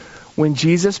 When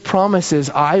Jesus promises,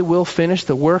 "I will finish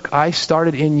the work I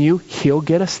started in you," he'll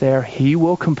get us there. He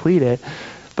will complete it.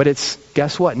 But it's,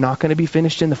 guess what? Not going to be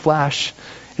finished in the flesh.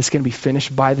 It's going to be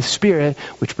finished by the Spirit,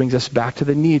 which brings us back to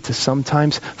the need to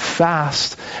sometimes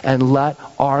fast and let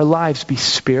our lives be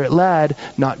Spirit-led,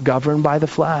 not governed by the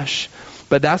flesh.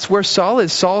 But that's where Saul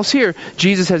is. Saul's here.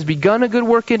 Jesus has begun a good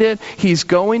work in it. He's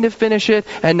going to finish it.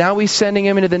 And now he's sending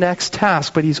him into the next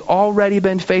task. But he's already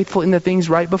been faithful in the things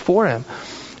right before him.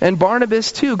 And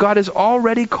Barnabas too, God has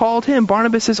already called him.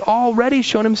 Barnabas has already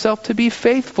shown himself to be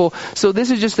faithful. So this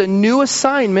is just a new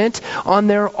assignment on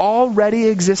their already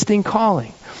existing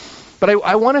calling. But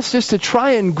I want us just to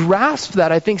try and grasp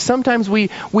that. I think sometimes we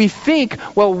think,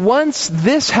 well, once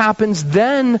this happens,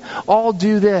 then I'll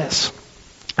do this.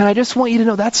 And I just want you to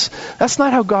know that's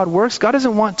not how God works. God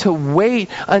doesn't want to wait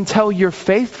until you're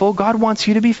faithful. God wants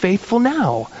you to be faithful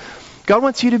now. God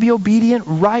wants you to be obedient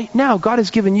right now. God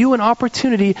has given you an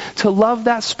opportunity to love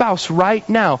that spouse right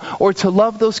now, or to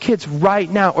love those kids right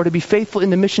now, or to be faithful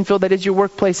in the mission field that is your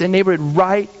workplace and neighborhood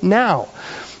right now.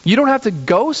 You don't have to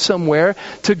go somewhere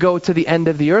to go to the end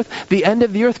of the earth. The end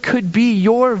of the earth could be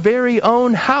your very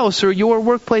own house or your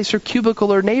workplace or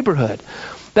cubicle or neighborhood.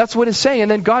 That's what it's saying.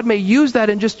 And then God may use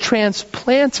that and just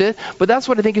transplant it. But that's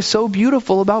what I think is so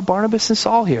beautiful about Barnabas and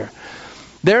Saul here.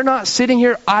 They're not sitting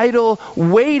here idle,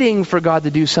 waiting for God to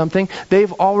do something.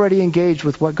 They've already engaged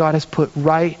with what God has put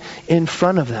right in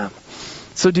front of them.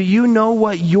 So do you know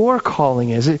what your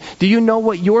calling is? Do you know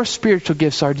what your spiritual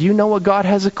gifts are? Do you know what God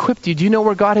has equipped you? Do you know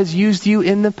where God has used you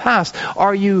in the past?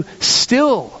 Are you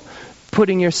still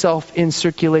putting yourself in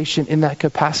circulation in that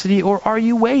capacity, or are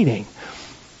you waiting?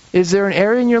 Is there an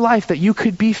area in your life that you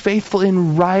could be faithful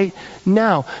in right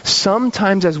now?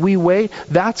 Sometimes as we wait,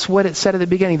 that's what it said at the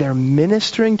beginning. They're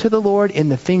ministering to the Lord in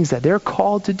the things that they're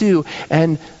called to do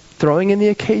and throwing in the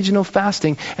occasional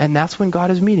fasting, and that's when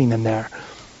God is meeting them there.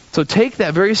 So take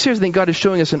that very seriously. I think God is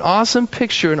showing us an awesome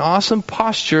picture, an awesome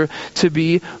posture to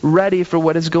be ready for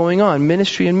what is going on.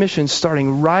 Ministry and mission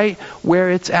starting right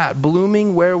where it's at,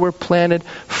 blooming where we're planted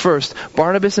first.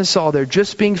 Barnabas and Saul, they're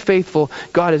just being faithful.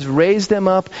 God has raised them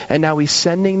up, and now He's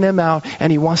sending them out,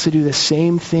 and He wants to do the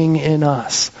same thing in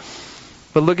us.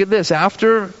 But look at this.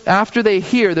 After they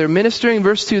hear, they're ministering,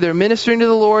 verse 2, they're ministering to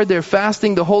the Lord, they're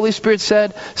fasting. The Holy Spirit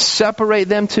said, separate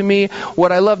them to me.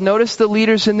 What I love, notice the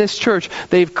leaders in this church.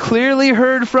 They've clearly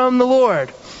heard from the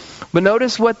Lord. But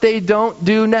notice what they don't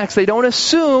do next. They don't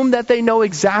assume that they know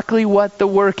exactly what the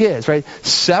work is, right?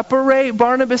 Separate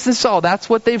Barnabas and Saul. That's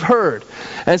what they've heard.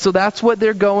 And so that's what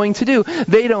they're going to do.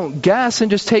 They don't guess and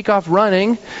just take off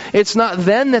running. It's not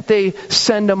then that they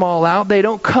send them all out. They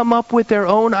don't come up with their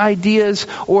own ideas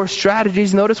or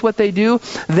strategies. Notice what they do.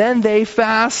 Then they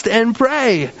fast and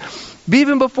pray.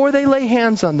 Even before they lay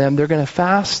hands on them, they're going to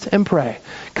fast and pray.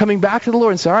 Coming back to the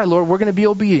Lord and say, all right, Lord, we're going to be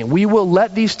obedient. We will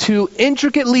let these two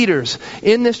intricate leaders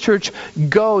in this church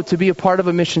go to be a part of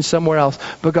a mission somewhere else.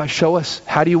 But God, show us,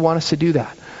 how do you want us to do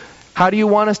that? How do you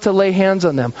want us to lay hands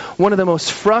on them? One of the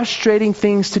most frustrating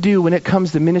things to do when it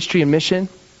comes to ministry and mission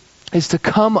is to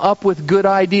come up with good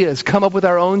ideas, come up with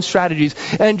our own strategies,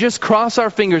 and just cross our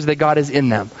fingers that God is in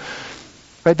them.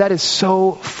 Right? That is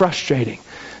so frustrating.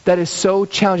 That is so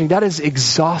challenging. That is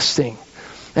exhausting.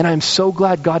 And I'm so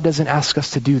glad God doesn't ask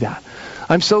us to do that.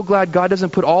 I'm so glad God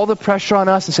doesn't put all the pressure on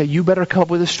us and say, you better come up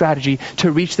with a strategy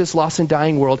to reach this lost and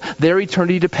dying world. Their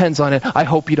eternity depends on it. I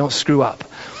hope you don't screw up.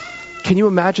 Can you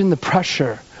imagine the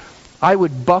pressure? I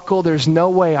would buckle. There's no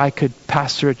way I could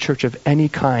pastor a church of any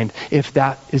kind if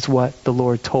that is what the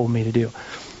Lord told me to do.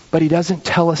 But He doesn't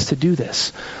tell us to do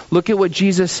this. Look at what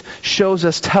Jesus shows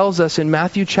us, tells us in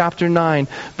Matthew chapter 9,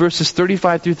 verses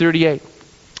 35 through 38.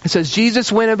 It says,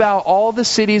 Jesus went about all the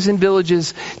cities and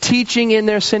villages, teaching in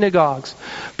their synagogues,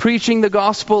 preaching the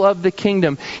gospel of the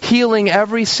kingdom, healing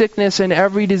every sickness and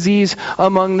every disease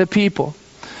among the people.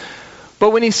 But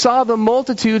when He saw the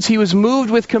multitudes, He was moved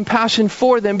with compassion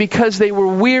for them because they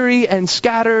were weary and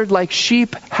scattered like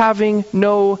sheep having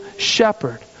no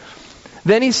shepherd.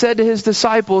 Then He said to His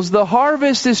disciples, the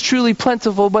harvest is truly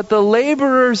plentiful, but the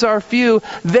laborers are few.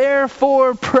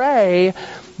 Therefore pray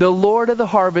the Lord of the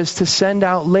harvest to send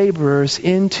out laborers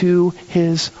into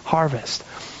His harvest.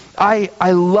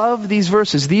 I love these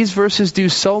verses. These verses do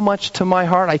so much to my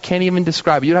heart, I can't even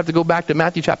describe it. You'd have to go back to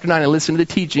Matthew chapter 9 and listen to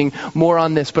the teaching more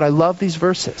on this. But I love these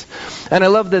verses. And I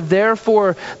love the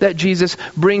therefore that Jesus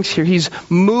brings here. He's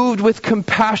moved with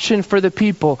compassion for the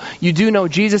people. You do know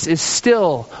Jesus is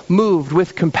still moved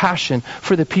with compassion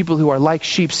for the people who are like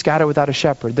sheep scattered without a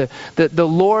shepherd. The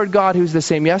Lord God, who's the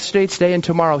same yesterday, today, and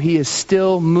tomorrow, He is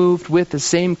still moved with the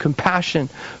same compassion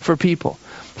for people.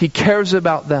 He cares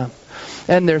about them.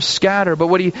 And they're scattered. But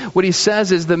what he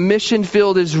says is the mission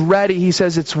field is ready. He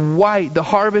says it's white. The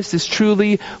harvest is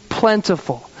truly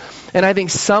plentiful. And I think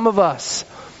some of us,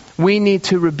 we need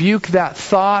to rebuke that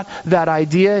thought, that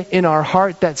idea in our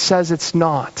heart that says it's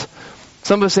not.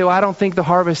 Some of us say, well, I don't think the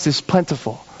harvest is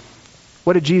plentiful.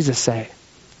 What did Jesus say?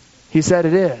 He said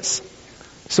it is.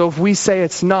 So if we say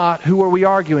it's not, who are we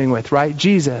arguing with, right?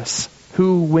 Jesus.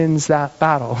 Who wins that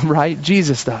battle, right?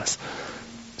 Jesus does.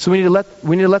 So we need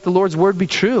to let the Lord's word be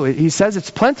true. He says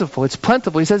it's plentiful. It's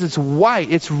plentiful. He says it's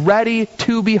white. It's ready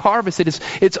to be harvested.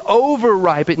 It's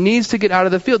overripe. It needs to get out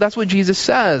of the field. That's what Jesus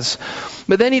says.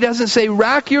 But then He doesn't say,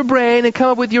 rack your brain and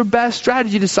come up with your best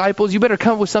strategy, disciples. You better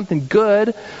come up with something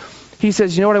good. He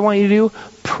says, you know what I want you to do?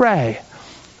 Pray.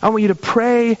 I want you to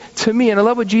pray to me. And I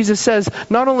love what Jesus says.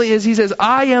 Not only is He says,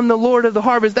 I am the Lord of the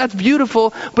harvest. That's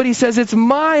beautiful. But He says, it's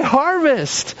my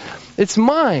harvest. It's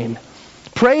mine.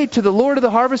 Pray to the Lord of the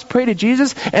harvest, pray to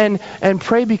Jesus, and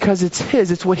pray because it's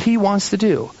His. It's what He wants to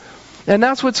do. And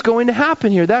that's what's going to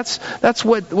happen here. That's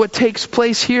what takes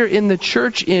place here in the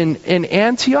church in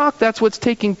Antioch. That's what's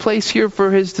taking place here for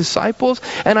His disciples.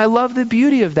 And I love the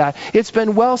beauty of that. It's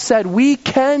been well said, we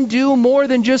can do more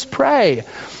than just pray.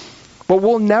 But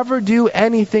we'll never do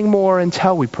anything more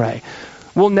until we pray.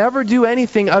 We'll never do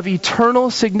anything of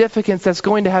eternal significance that's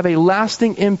going to have a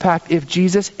lasting impact if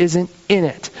Jesus isn't in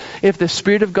it. If the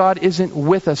Spirit of God isn't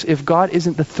with us. If God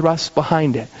isn't the thrust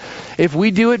behind it. If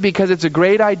we do it because it's a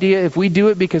great idea, if we do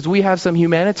it because we have some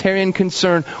humanitarian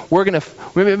concern, we're going to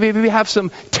maybe have some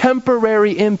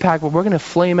temporary impact, but we're going to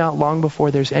flame out long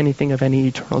before there's anything of any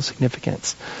eternal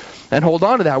significance. And hold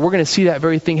on to that. We're going to see that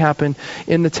very thing happen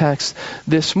in the text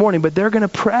this morning. But they're going to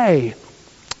pray.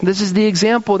 This is the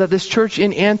example that this church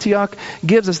in Antioch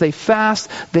gives us. They fast,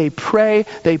 they pray,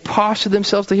 they posture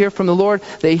themselves to hear from the Lord.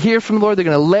 They hear from the Lord. They're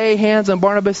going to lay hands on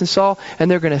Barnabas and Saul, and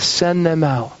they're going to send them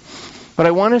out. But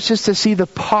I want us just to see the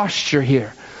posture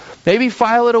here. Maybe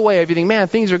file it away if you think, man,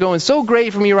 things are going so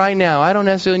great for me right now. I don't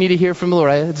necessarily need to hear from the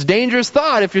Lord. It's a dangerous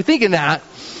thought if you're thinking that.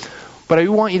 But I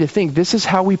want you to think, this is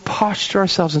how we posture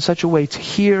ourselves in such a way to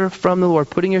hear from the Lord,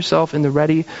 putting yourself in the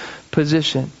ready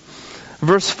position.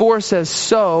 Verse 4 says,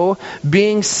 so,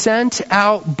 being sent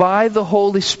out by the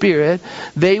Holy Spirit,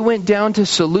 they went down to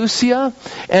Seleucia,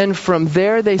 and from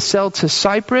there they sailed to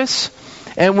Cyprus.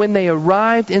 And when they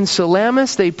arrived in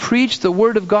Salamis, they preached the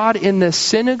word of God in the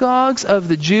synagogues of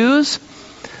the Jews.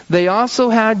 They also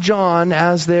had John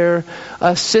as their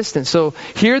assistant. So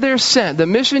here they're sent. The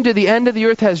mission to the end of the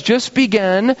earth has just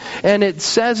begun. And it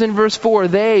says in verse 4,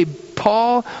 they,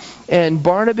 Paul and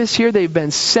Barnabas here, they've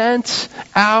been sent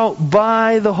out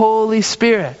by the Holy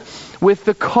Spirit. With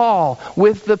the call,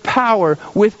 with the power,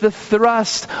 with the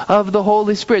thrust of the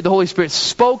Holy Spirit. The Holy Spirit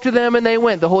spoke to them and they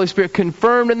went. The Holy Spirit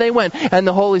confirmed and they went. And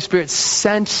the Holy Spirit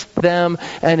sent them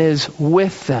and is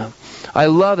with them. I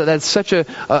love that. That's such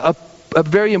a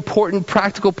very important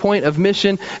practical point of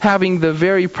mission, having the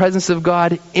very presence of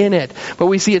God in it. But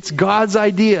we see it's God's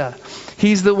idea.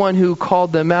 He's the one who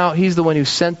called them out. He's the one who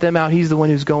sent them out. He's the one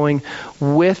who's going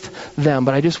with them.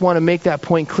 But I just want to make that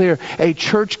point clear. A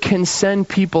church can send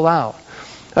people out.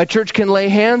 A church can lay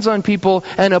hands on people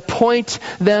and appoint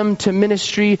them to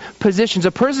ministry positions.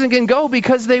 A person can go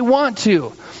because they want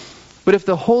to. But if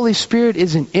the Holy Spirit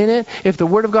isn't in it, if the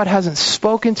Word of God hasn't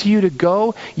spoken to you to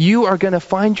go, you are going to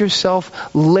find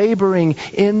yourself laboring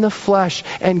in the flesh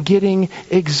and getting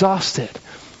exhausted.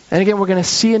 And again, we're going to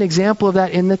see an example of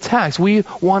that in the text. We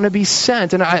want to be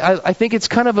sent. And I think it's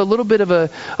kind of a little bit of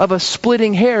a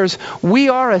splitting hairs. We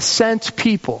are a sent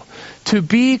people. To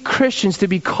be Christians, to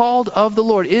be called of the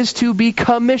Lord, is to be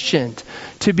commissioned,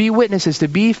 to be witnesses, to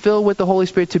be filled with the Holy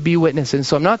Spirit, to be witnesses. And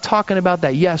so I'm not talking about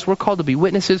that. Yes, we're called to be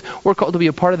witnesses. We're called to be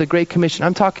a part of the Great Commission.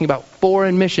 I'm talking about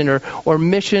foreign mission or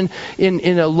mission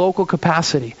in a local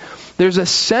capacity. There's a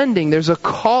sending, there's a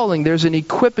calling, there's an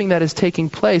equipping that is taking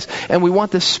place. And we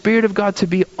want the Spirit of God to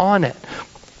be on it.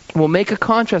 We'll make a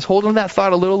contrast. Hold on to that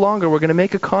thought a little longer. We're going to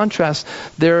make a contrast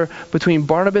there between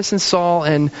Barnabas and Saul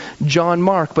and John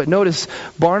Mark. But notice,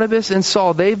 Barnabas and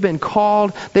Saul, they've been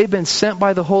called, they've been sent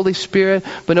by the Holy Spirit.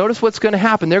 But notice what's going to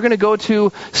happen. They're going to go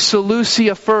to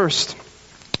Seleucia first.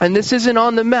 And this isn't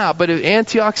on the map, but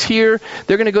Antioch's here.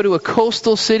 They're going to go to a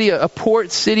coastal city, a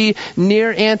port city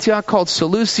near Antioch called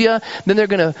Seleucia. Then they're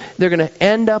going to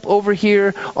end up over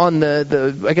here on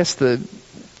the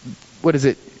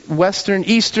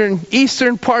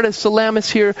eastern part of Salamis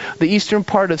here, the eastern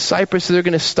part of Cyprus. So they're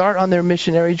going to start on their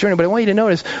missionary journey. But I want you to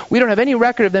notice, we don't have any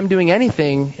record of them doing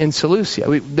anything in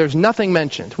Seleucia. There's nothing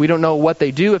mentioned. We don't know what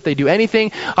they do, if they do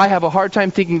anything. I have a hard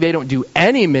time thinking they don't do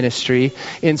any ministry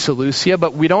in Seleucia,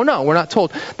 but we don't know. We're not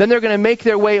told. Then they're going to make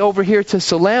their way over here to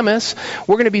Salamis.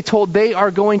 We're going to be told they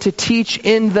are going to teach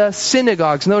in the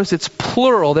synagogues. Notice it's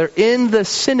plural. They're in the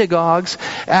synagogues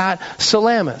at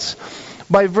Salamis.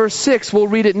 By verse 6, we'll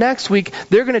read it next week,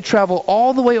 they're going to travel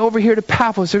all the way over here to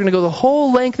Paphos. They're going to go the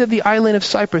whole length of the island of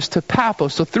Cyprus to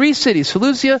Paphos. So 3 cities,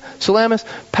 Seleucia, Salamis,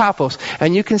 Paphos.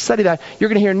 And you can study that. You're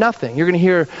going to hear nothing. You're going to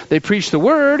hear they preached the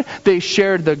word, they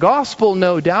shared the gospel,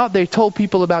 no doubt. They told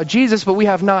people about Jesus, but we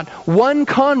have not one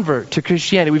convert to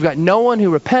Christianity. We've got no one who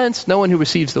repents, no one who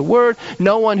receives the word,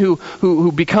 no one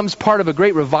who becomes part of a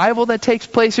great revival that takes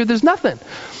place here. There's nothing.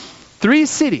 3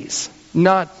 cities,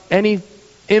 not any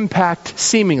impact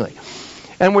seemingly.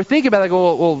 And we're thinking about it,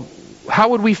 well, how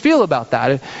would we feel about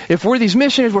that? If we're these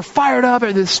missionaries, we're fired up,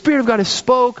 and the Spirit of God has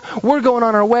spoke, we're going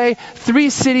on our way, 3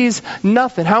 cities,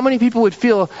 nothing. How many people would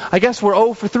feel, I guess we're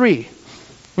 0 for 3?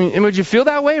 And would you feel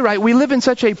that way, right? We live in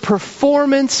such a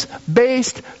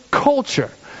performance-based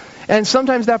culture. And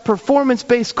sometimes that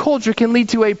performance-based culture can lead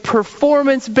to a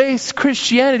performance-based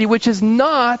Christianity, which is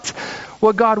not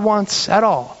what God wants at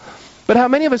all. But how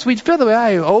many of us, we'd feel the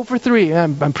way, 0 for 3,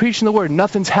 I'm preaching the word,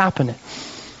 nothing's happening.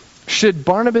 Should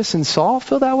Barnabas and Saul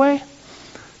feel that way?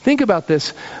 Think about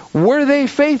this. Were they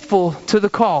faithful to the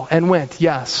call and went?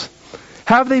 Yes.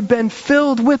 Have they been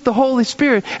filled with the Holy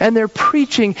Spirit and they're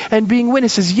preaching and being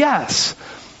witnesses? Yes.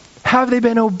 Have they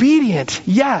been obedient?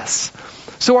 Yes.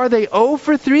 So are they 0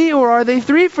 for 3 or are they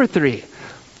 3 for 3?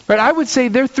 Right, I would say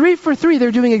they're 3 for 3.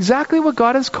 They're doing exactly what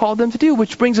God has called them to do,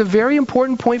 which brings a very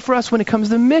important point for us when it comes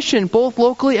to mission, both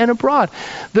locally and abroad.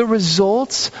 The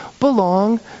results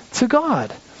belong to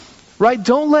God. Right?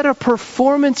 Don't let a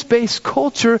performance-based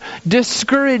culture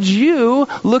discourage you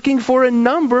looking for a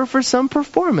number for some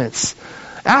performance.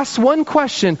 Ask one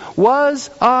question: was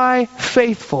I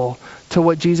faithful to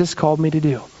what Jesus called me to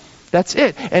do? That's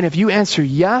it. And if you answer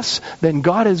yes, then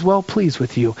God is well pleased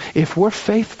with you. If we're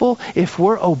faithful, if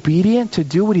we're obedient to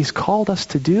do what He's called us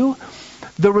to do,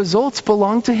 the results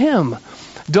belong to Him.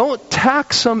 Don't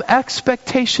tack some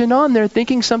expectation on there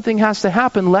thinking something has to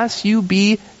happen lest you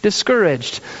be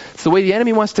discouraged. It's the way the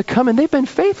enemy wants to come, and they've been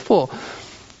faithful.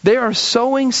 They are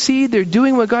sowing seed. They're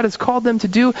doing what God has called them to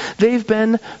do. They've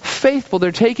been faithful.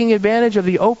 They're taking advantage of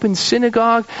the open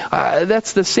synagogue.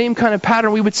 That's the same kind of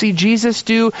pattern we would see Jesus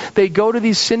do. They go to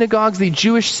these synagogues, the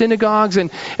Jewish synagogues,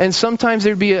 and sometimes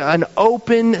there'd be an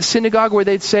open synagogue where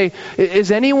they'd say,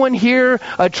 is anyone here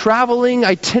a traveling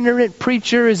itinerant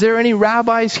preacher? Is there any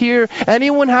rabbis here?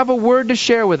 Anyone have a word to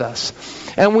share with us?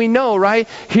 And we know, right,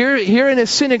 here in a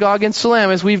synagogue in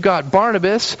Salamis, we've got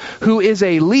Barnabas, who is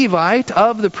a Levite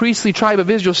of the priestly tribe of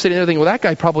Israel, sitting there thinking, well, that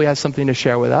guy probably has something to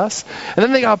share with us. And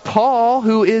then they got Paul,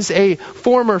 who is a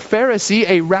former Pharisee,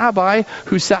 a rabbi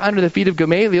who sat under the feet of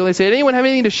Gamaliel. They say, anyone have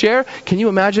anything to share? Can you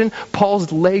imagine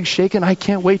Paul's legs shaking? I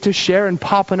can't wait to share, and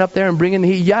popping up there and bringing the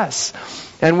heat. Yes.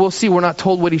 And we'll see, we're not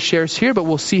told what he shares here, but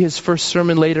we'll see his first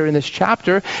sermon later in this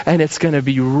chapter, and it's going to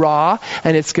be raw,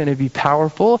 and it's going to be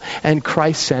powerful, and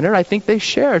Christ-centered. I think they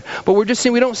shared. But we're just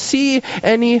saying we don't see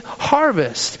any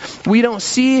harvest. We don't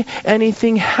see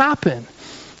anything happen.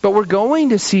 But we're going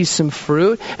to see some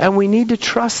fruit, and we need to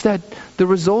trust that the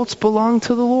results belong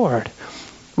to the Lord.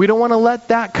 We don't want to let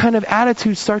that kind of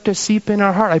attitude start to seep in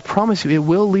our heart. I promise you, it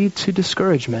will lead to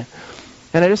discouragement.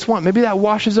 And I just want, maybe that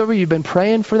washes over you. You've been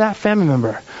praying for that family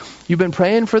member. You've been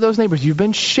praying for those neighbors. You've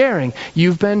been sharing.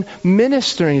 You've been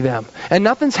ministering to them. And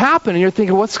nothing's happened. And you're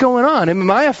thinking, what's going on?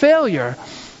 Am I a failure?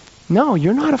 No,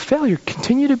 you're not a failure.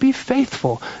 Continue to be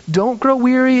faithful. Don't grow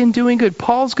weary in doing good.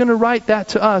 Paul's going to write that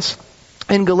to us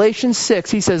in Galatians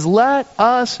 6. He says, let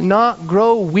us not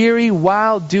grow weary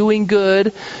while doing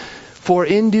good, for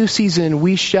in due season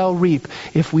we shall reap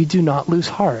if we do not lose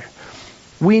heart.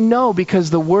 We know because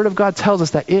the Word of God tells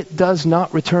us that it does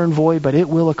not return void, but it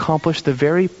will accomplish the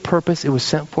very purpose it was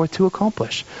sent forth to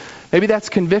accomplish. Maybe that's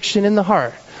conviction in the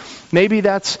heart. Maybe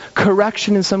that's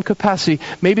correction in some capacity.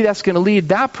 Maybe that's going to lead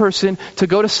that person to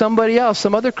go to somebody else,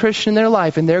 some other Christian in their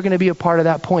life, and they're going to be a part of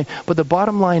that point. But the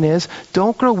bottom line is,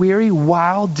 don't grow weary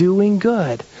while doing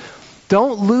good.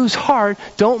 Don't lose heart.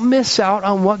 Don't miss out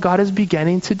on what God is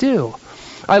beginning to do.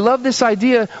 I love this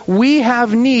idea. We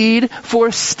have need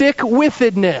for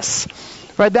stick-withedness.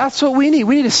 Right? That's what we need.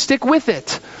 We need to stick with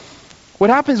it.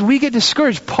 What happens, we get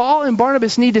discouraged. Paul and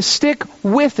Barnabas need to stick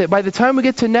with it. By the time we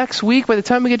get to next week, by the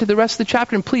time we get to the rest of the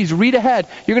chapter, and please read ahead,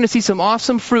 you're going to see some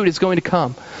awesome fruit is going to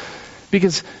come.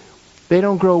 Because they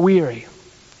don't grow weary.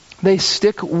 They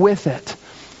stick with it.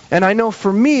 And I know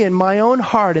for me, in my own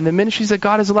heart, in the ministries that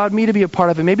God has allowed me to be a part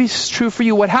of, and maybe it's true for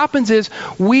you, what happens is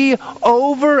we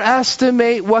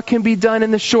overestimate what can be done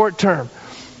in the short term.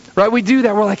 Right? We do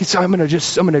that. We're like, I'm going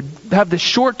to have this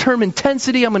short-term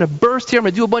intensity. I'm going to burst here. I'm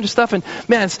going to do a bunch of stuff. And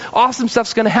man, awesome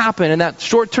stuff's going to happen. And that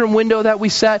short-term window that we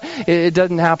set, it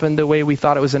doesn't happen the way we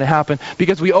thought it was going to happen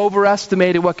because we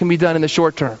overestimated what can be done in the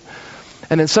short term.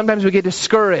 And then sometimes we get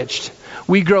discouraged.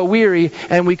 We grow weary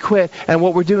and we quit. And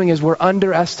what we're doing is we're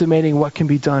underestimating what can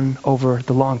be done over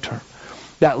the long term.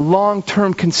 That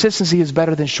long-term consistency is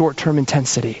better than short-term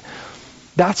intensity.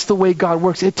 That's the way God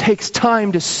works. It takes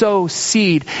time to sow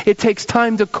seed. It takes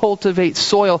time to cultivate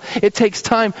soil. It takes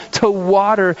time to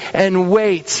water and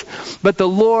wait. But the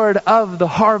Lord of the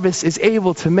harvest is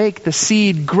able to make the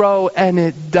seed grow, and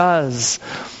it does.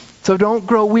 So don't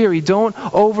grow weary. Don't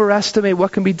overestimate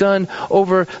what can be done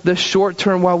over the short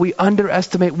term while we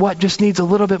underestimate what just needs a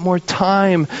little bit more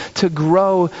time to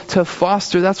grow, to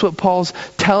foster. That's what Paul's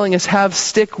telling us. Have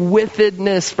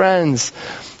stick-withedness, friends.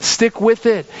 Stick with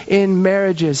it in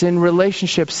marriages, in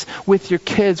relationships, with your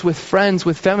kids, with friends,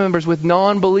 with family members, with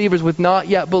non-believers, with not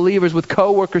yet believers, with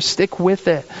co-workers. Stick with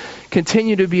it.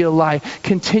 Continue to be a light.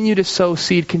 Continue to sow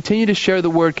seed. Continue to share the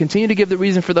word. Continue to give the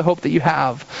reason for the hope that you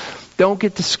have. Don't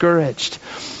get discouraged.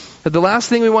 But the last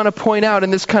thing we want to point out in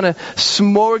this kind of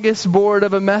smorgasbord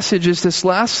of a message is this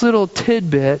last little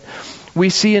tidbit we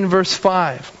see in verse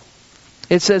 5.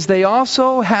 It says, they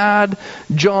also had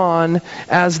John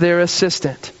as their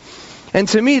assistant. And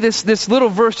to me, this little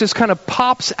verse just kind of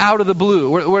pops out of the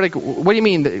blue. We're like, what do you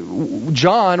mean?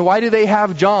 John? Why do they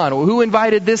have John? Who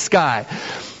invited this guy?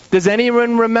 Does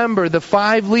anyone remember the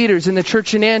 5 leaders in the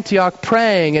church in Antioch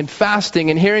praying and fasting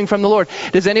and hearing from the Lord?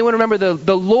 Does anyone remember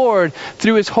the Lord,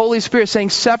 through His Holy Spirit, saying,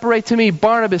 separate to me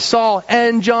Barnabas, Saul,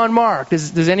 and John Mark?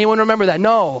 Does anyone remember that?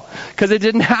 No, because it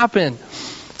didn't happen.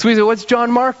 So we say, what's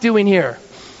John Mark doing here?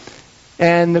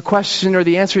 And the question or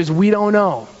the answer is, we don't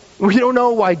know. We don't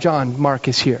know why John Mark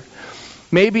is here.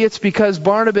 Maybe it's because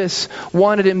Barnabas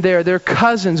wanted him there. They're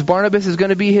cousins. Barnabas is going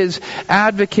to be his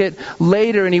advocate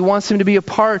later, and he wants him to be a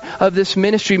part of this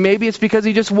ministry. Maybe it's because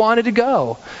he just wanted to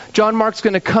go. John Mark's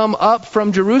going to come up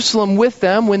from Jerusalem with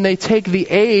them when they take the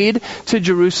aid to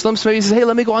Jerusalem. So he says, hey,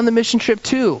 let me go on the mission trip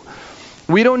too.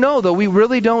 We don't know, though. We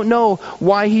really don't know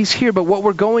why he's here. But what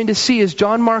we're going to see is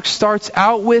John Mark starts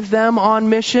out with them on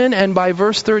mission, and by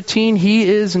verse 13, he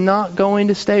is not going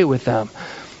to stay with them.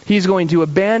 He's going to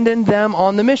abandon them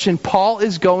on the mission. Paul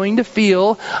is going to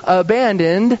feel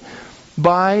abandoned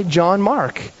by John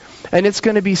Mark. And it's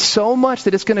going to be so much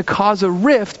that it's going to cause a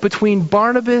rift between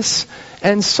Barnabas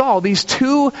and Saul. These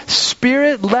two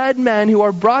Spirit-led men who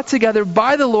are brought together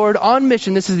by the Lord on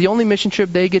mission. This is the only mission trip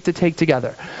they get to take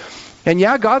together. And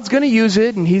yeah, God's going to use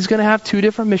it, and he's going to have two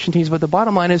different mission teams. But the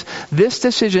bottom line is, this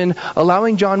decision,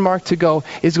 allowing John Mark to go,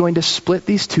 is going to split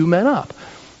these two men up.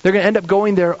 They're going to end up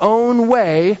going their own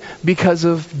way because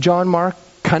of John Mark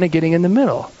kind of getting in the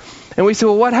middle. And we say,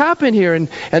 well, what happened here? And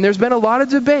there's been a lot of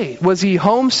debate. Was he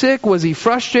homesick? Was he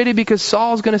frustrated because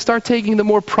Saul's going to start taking the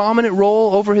more prominent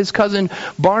role over his cousin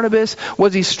Barnabas?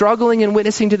 Was he struggling in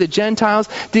witnessing to the Gentiles?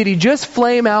 Did he just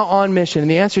flame out on mission?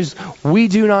 And the answer is, we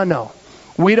do not know.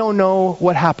 We don't know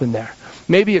what happened there.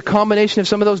 Maybe a combination of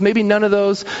some of those, maybe none of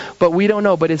those, but we don't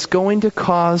know. But it's going to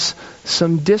cause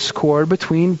some discord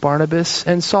between Barnabas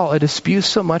and Saul, a dispute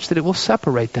so much that it will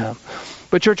separate them.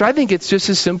 But church, I think it's just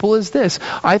as simple as this.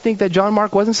 I think that John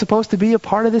Mark wasn't supposed to be a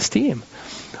part of this team.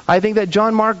 I think that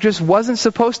John Mark just wasn't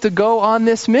supposed to go on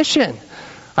this mission.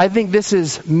 I think this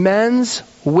is men's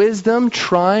wisdom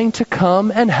trying to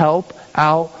come and help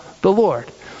out the Lord.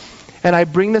 And I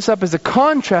bring this up as a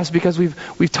contrast because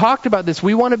we've talked about this.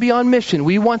 We want to be on mission.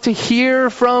 We want to hear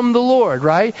from the Lord,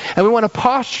 right? And we want to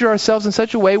posture ourselves in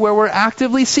such a way where we're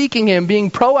actively seeking Him,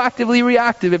 being proactively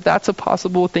reactive if that's a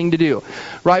possible thing to do,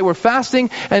 right? We're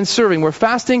fasting and serving. We're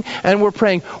fasting and we're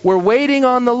praying. We're waiting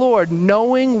on the Lord,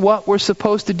 knowing what we're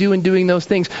supposed to do and doing those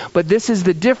things. But this is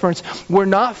the difference. We're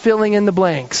not filling in the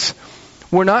blanks.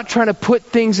 We're not trying to put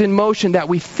things in motion that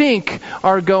we think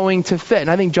are going to fit.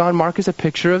 And I think John Mark is a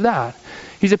picture of that.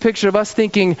 He's a picture of us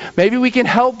thinking, maybe we can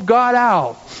help God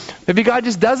out. Maybe God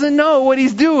just doesn't know what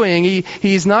He's doing.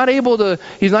 He's not able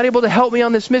to help me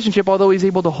on this mission trip, although He's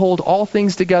able to hold all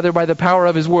things together by the power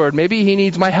of His word. Maybe He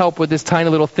needs my help with this tiny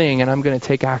little thing, and I'm going to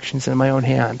take actions in my own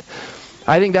hand.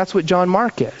 I think that's what John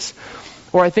Mark is.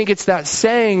 Or I think it's that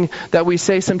saying that we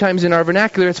say sometimes in our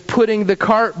vernacular, it's putting the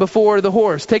cart before the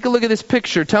horse. Take a look at this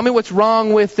picture. Tell me what's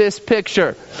wrong with this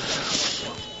picture.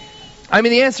 I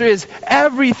mean, the answer is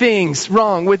everything's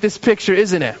wrong with this picture,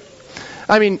 isn't it?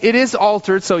 I mean, it is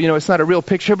altered, so, it's not a real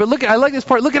picture. But look, I like this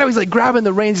part. Look at how he's like grabbing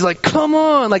the reins. He's like, come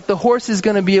on. Like the horse is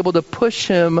going to be able to push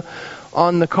him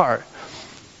on the cart.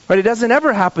 But it doesn't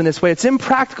ever happen this way. It's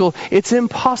impractical. It's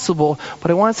impossible.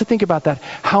 But I want us to think about that.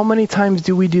 How many times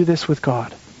do we do this with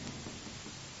God?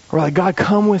 We're like, God,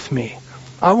 come with me.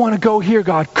 I want to go here,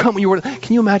 God. Come.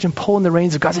 Can you imagine pulling the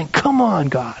reins of God saying, come on,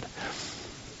 God?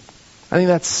 I think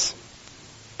that's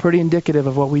pretty indicative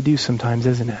of what we do sometimes,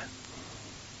 isn't it?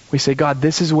 We say, God,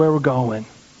 this is where we're going.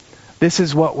 This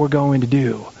is what we're going to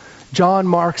do. John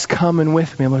Mark's coming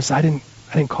with me. I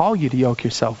didn't call you to yoke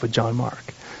yourself with John Mark.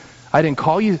 I didn't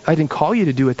call you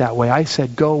to do it that way. I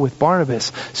said, go with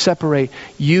Barnabas. Separate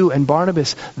you and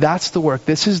Barnabas. That's the work.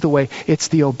 This is the way. It's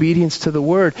the obedience to the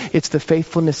word. It's the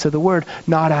faithfulness to the word,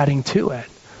 not adding to it.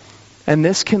 And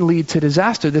this can lead to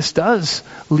disaster. This does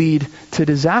lead to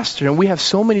disaster. And we have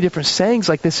so many different sayings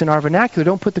like this in our vernacular.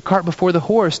 Don't put the cart before the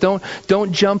horse. Don't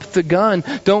jump the gun.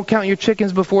 Don't count your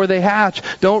chickens before they hatch.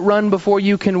 Don't run before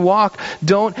you can walk.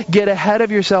 Don't get ahead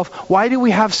of yourself. Why do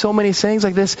we have so many sayings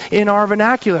like this in our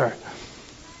vernacular?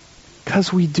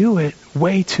 Because we do it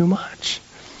way too much.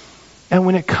 And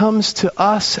when it comes to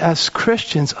us as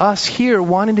Christians, us here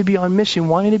wanting to be on mission,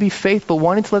 wanting to be faithful,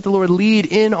 wanting to let the Lord lead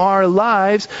in our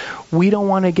lives, we don't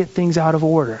want to get things out of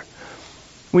order.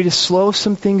 We just slow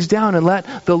some things down and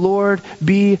let the Lord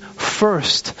be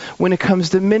first when it comes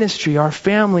to ministry, our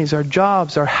families, our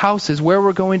jobs, our houses, where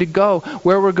we're going to go,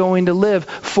 where we're going to live,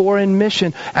 foreign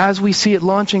mission. As we see it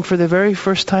launching for the very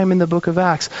first time in the book of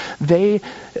Acts,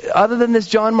 other than this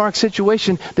John Mark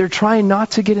situation, they're trying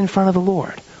not to get in front of the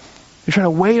Lord. They're trying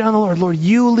to wait on the Lord. Lord,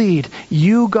 you lead,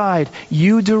 you guide,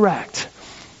 you direct.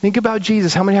 Think about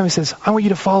Jesus. How many times he says, I want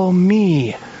you to follow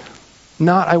me,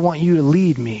 not I want you to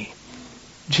lead me.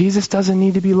 Jesus doesn't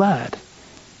need to be led.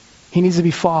 He needs to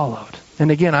be followed.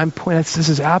 And again, this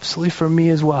is absolutely for me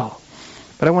as well.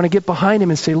 But I want to get behind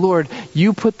him and say, Lord,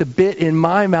 you put the bit in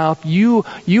my mouth. You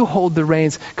hold the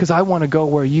reins because I want to go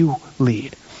where you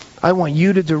lead. I want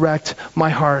you to direct my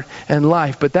heart and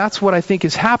life. But that's what I think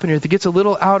is happening. It gets a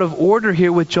little out of order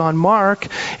here with John Mark.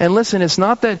 And listen, it's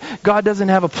not that God doesn't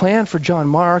have a plan for John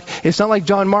Mark. It's not like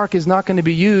John Mark is not going to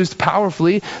be used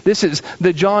powerfully. This is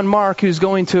the John Mark who's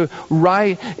going to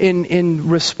write in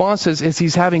responses as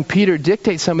he's having Peter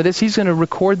dictate some of this. He's going to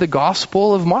record the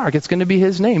Gospel of Mark. It's going to be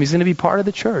his name. He's going to be part of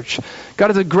the church. God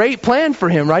has a great plan for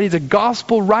him, right? He's a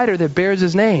gospel writer that bears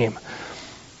his name.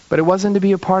 But it wasn't to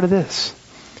be a part of this.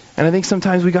 And I think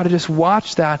sometimes we got to just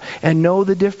watch that and know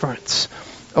the difference.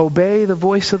 Obey the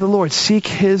voice of the Lord. Seek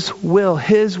His will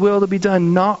to be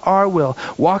done, not our will.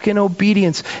 Walk in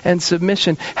obedience and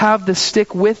submission. Have the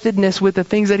stick-withedness with the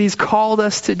things that He's called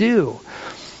us to do.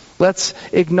 Let's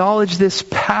acknowledge this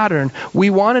pattern. We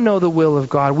want to know the will of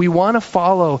God. We want to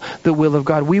follow the will of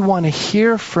God. We want to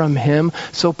hear from Him.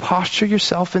 So posture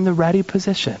yourself in the ready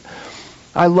position.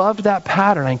 I loved that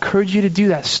pattern. I encourage you to do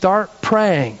that. Start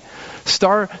praying.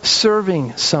 Start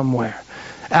serving somewhere.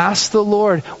 Ask the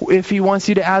Lord if He wants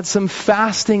you to add some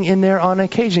fasting in there on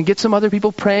occasion. Get some other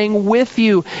people praying with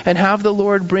you and have the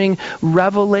Lord bring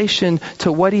revelation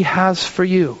to what He has for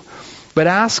you. But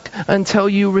ask until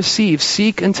you receive.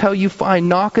 Seek until you find.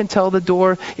 Knock until the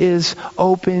door is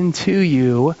open to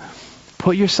you.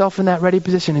 Put yourself in that ready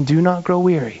position and do not grow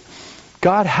weary.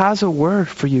 God has a word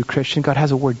for you, Christian. God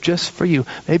has a word just for you.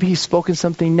 Maybe He's spoken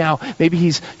something now. Maybe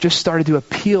He's just started to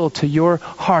appeal to your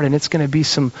heart, and it's going to be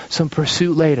some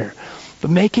pursuit later. But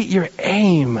make it your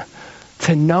aim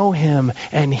to know Him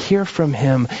and hear from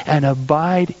Him and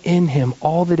abide in Him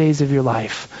all the days of your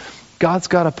life. God's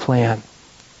got a plan.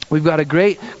 We've got a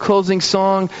great closing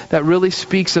song that really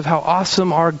speaks of how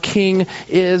awesome our King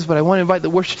is. But I want to invite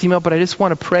the worship team up, but I just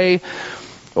want to pray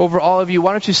over all of you.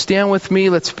 Why don't you stand with me?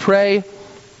 Let's pray.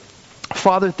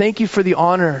 Father, thank you for the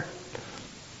honor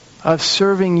of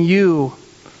serving you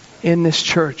in this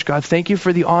church. God, thank you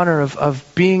for the honor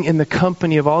of being in the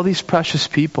company of all these precious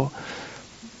people.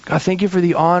 God, thank you for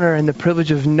the honor and the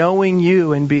privilege of knowing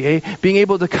you and being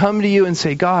able to come to you and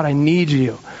say, God, I need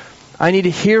you. I need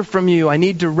to hear from you. I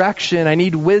need direction. I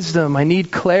need wisdom. I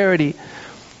need clarity.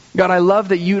 God, I love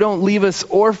that you don't leave us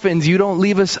orphans. You don't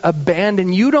leave us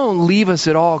abandoned. You don't leave us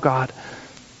at all, God.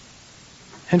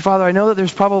 And Father, I know that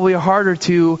there's probably a heart or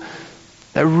two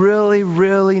that really,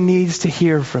 really needs to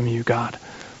hear from you, God.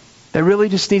 That really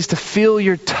just needs to feel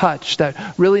your touch.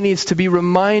 That really needs to be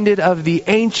reminded of the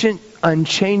ancient,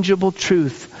 unchangeable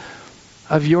truth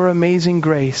of your amazing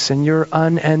grace and your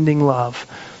unending love.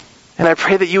 And I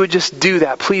pray that you would just do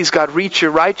that. Please, God, reach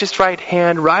your righteous right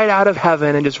hand right out of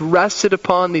heaven and just rest it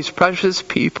upon these precious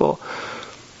people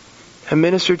and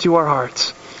minister to our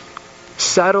hearts.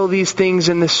 Settle these things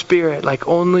in the Spirit like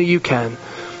only you can.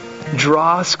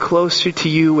 Draw us closer to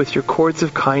you with your cords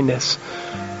of kindness.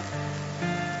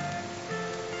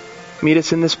 Meet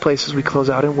us in this place as we close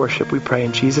out in worship, we pray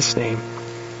in Jesus' name.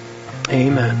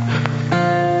 Amen.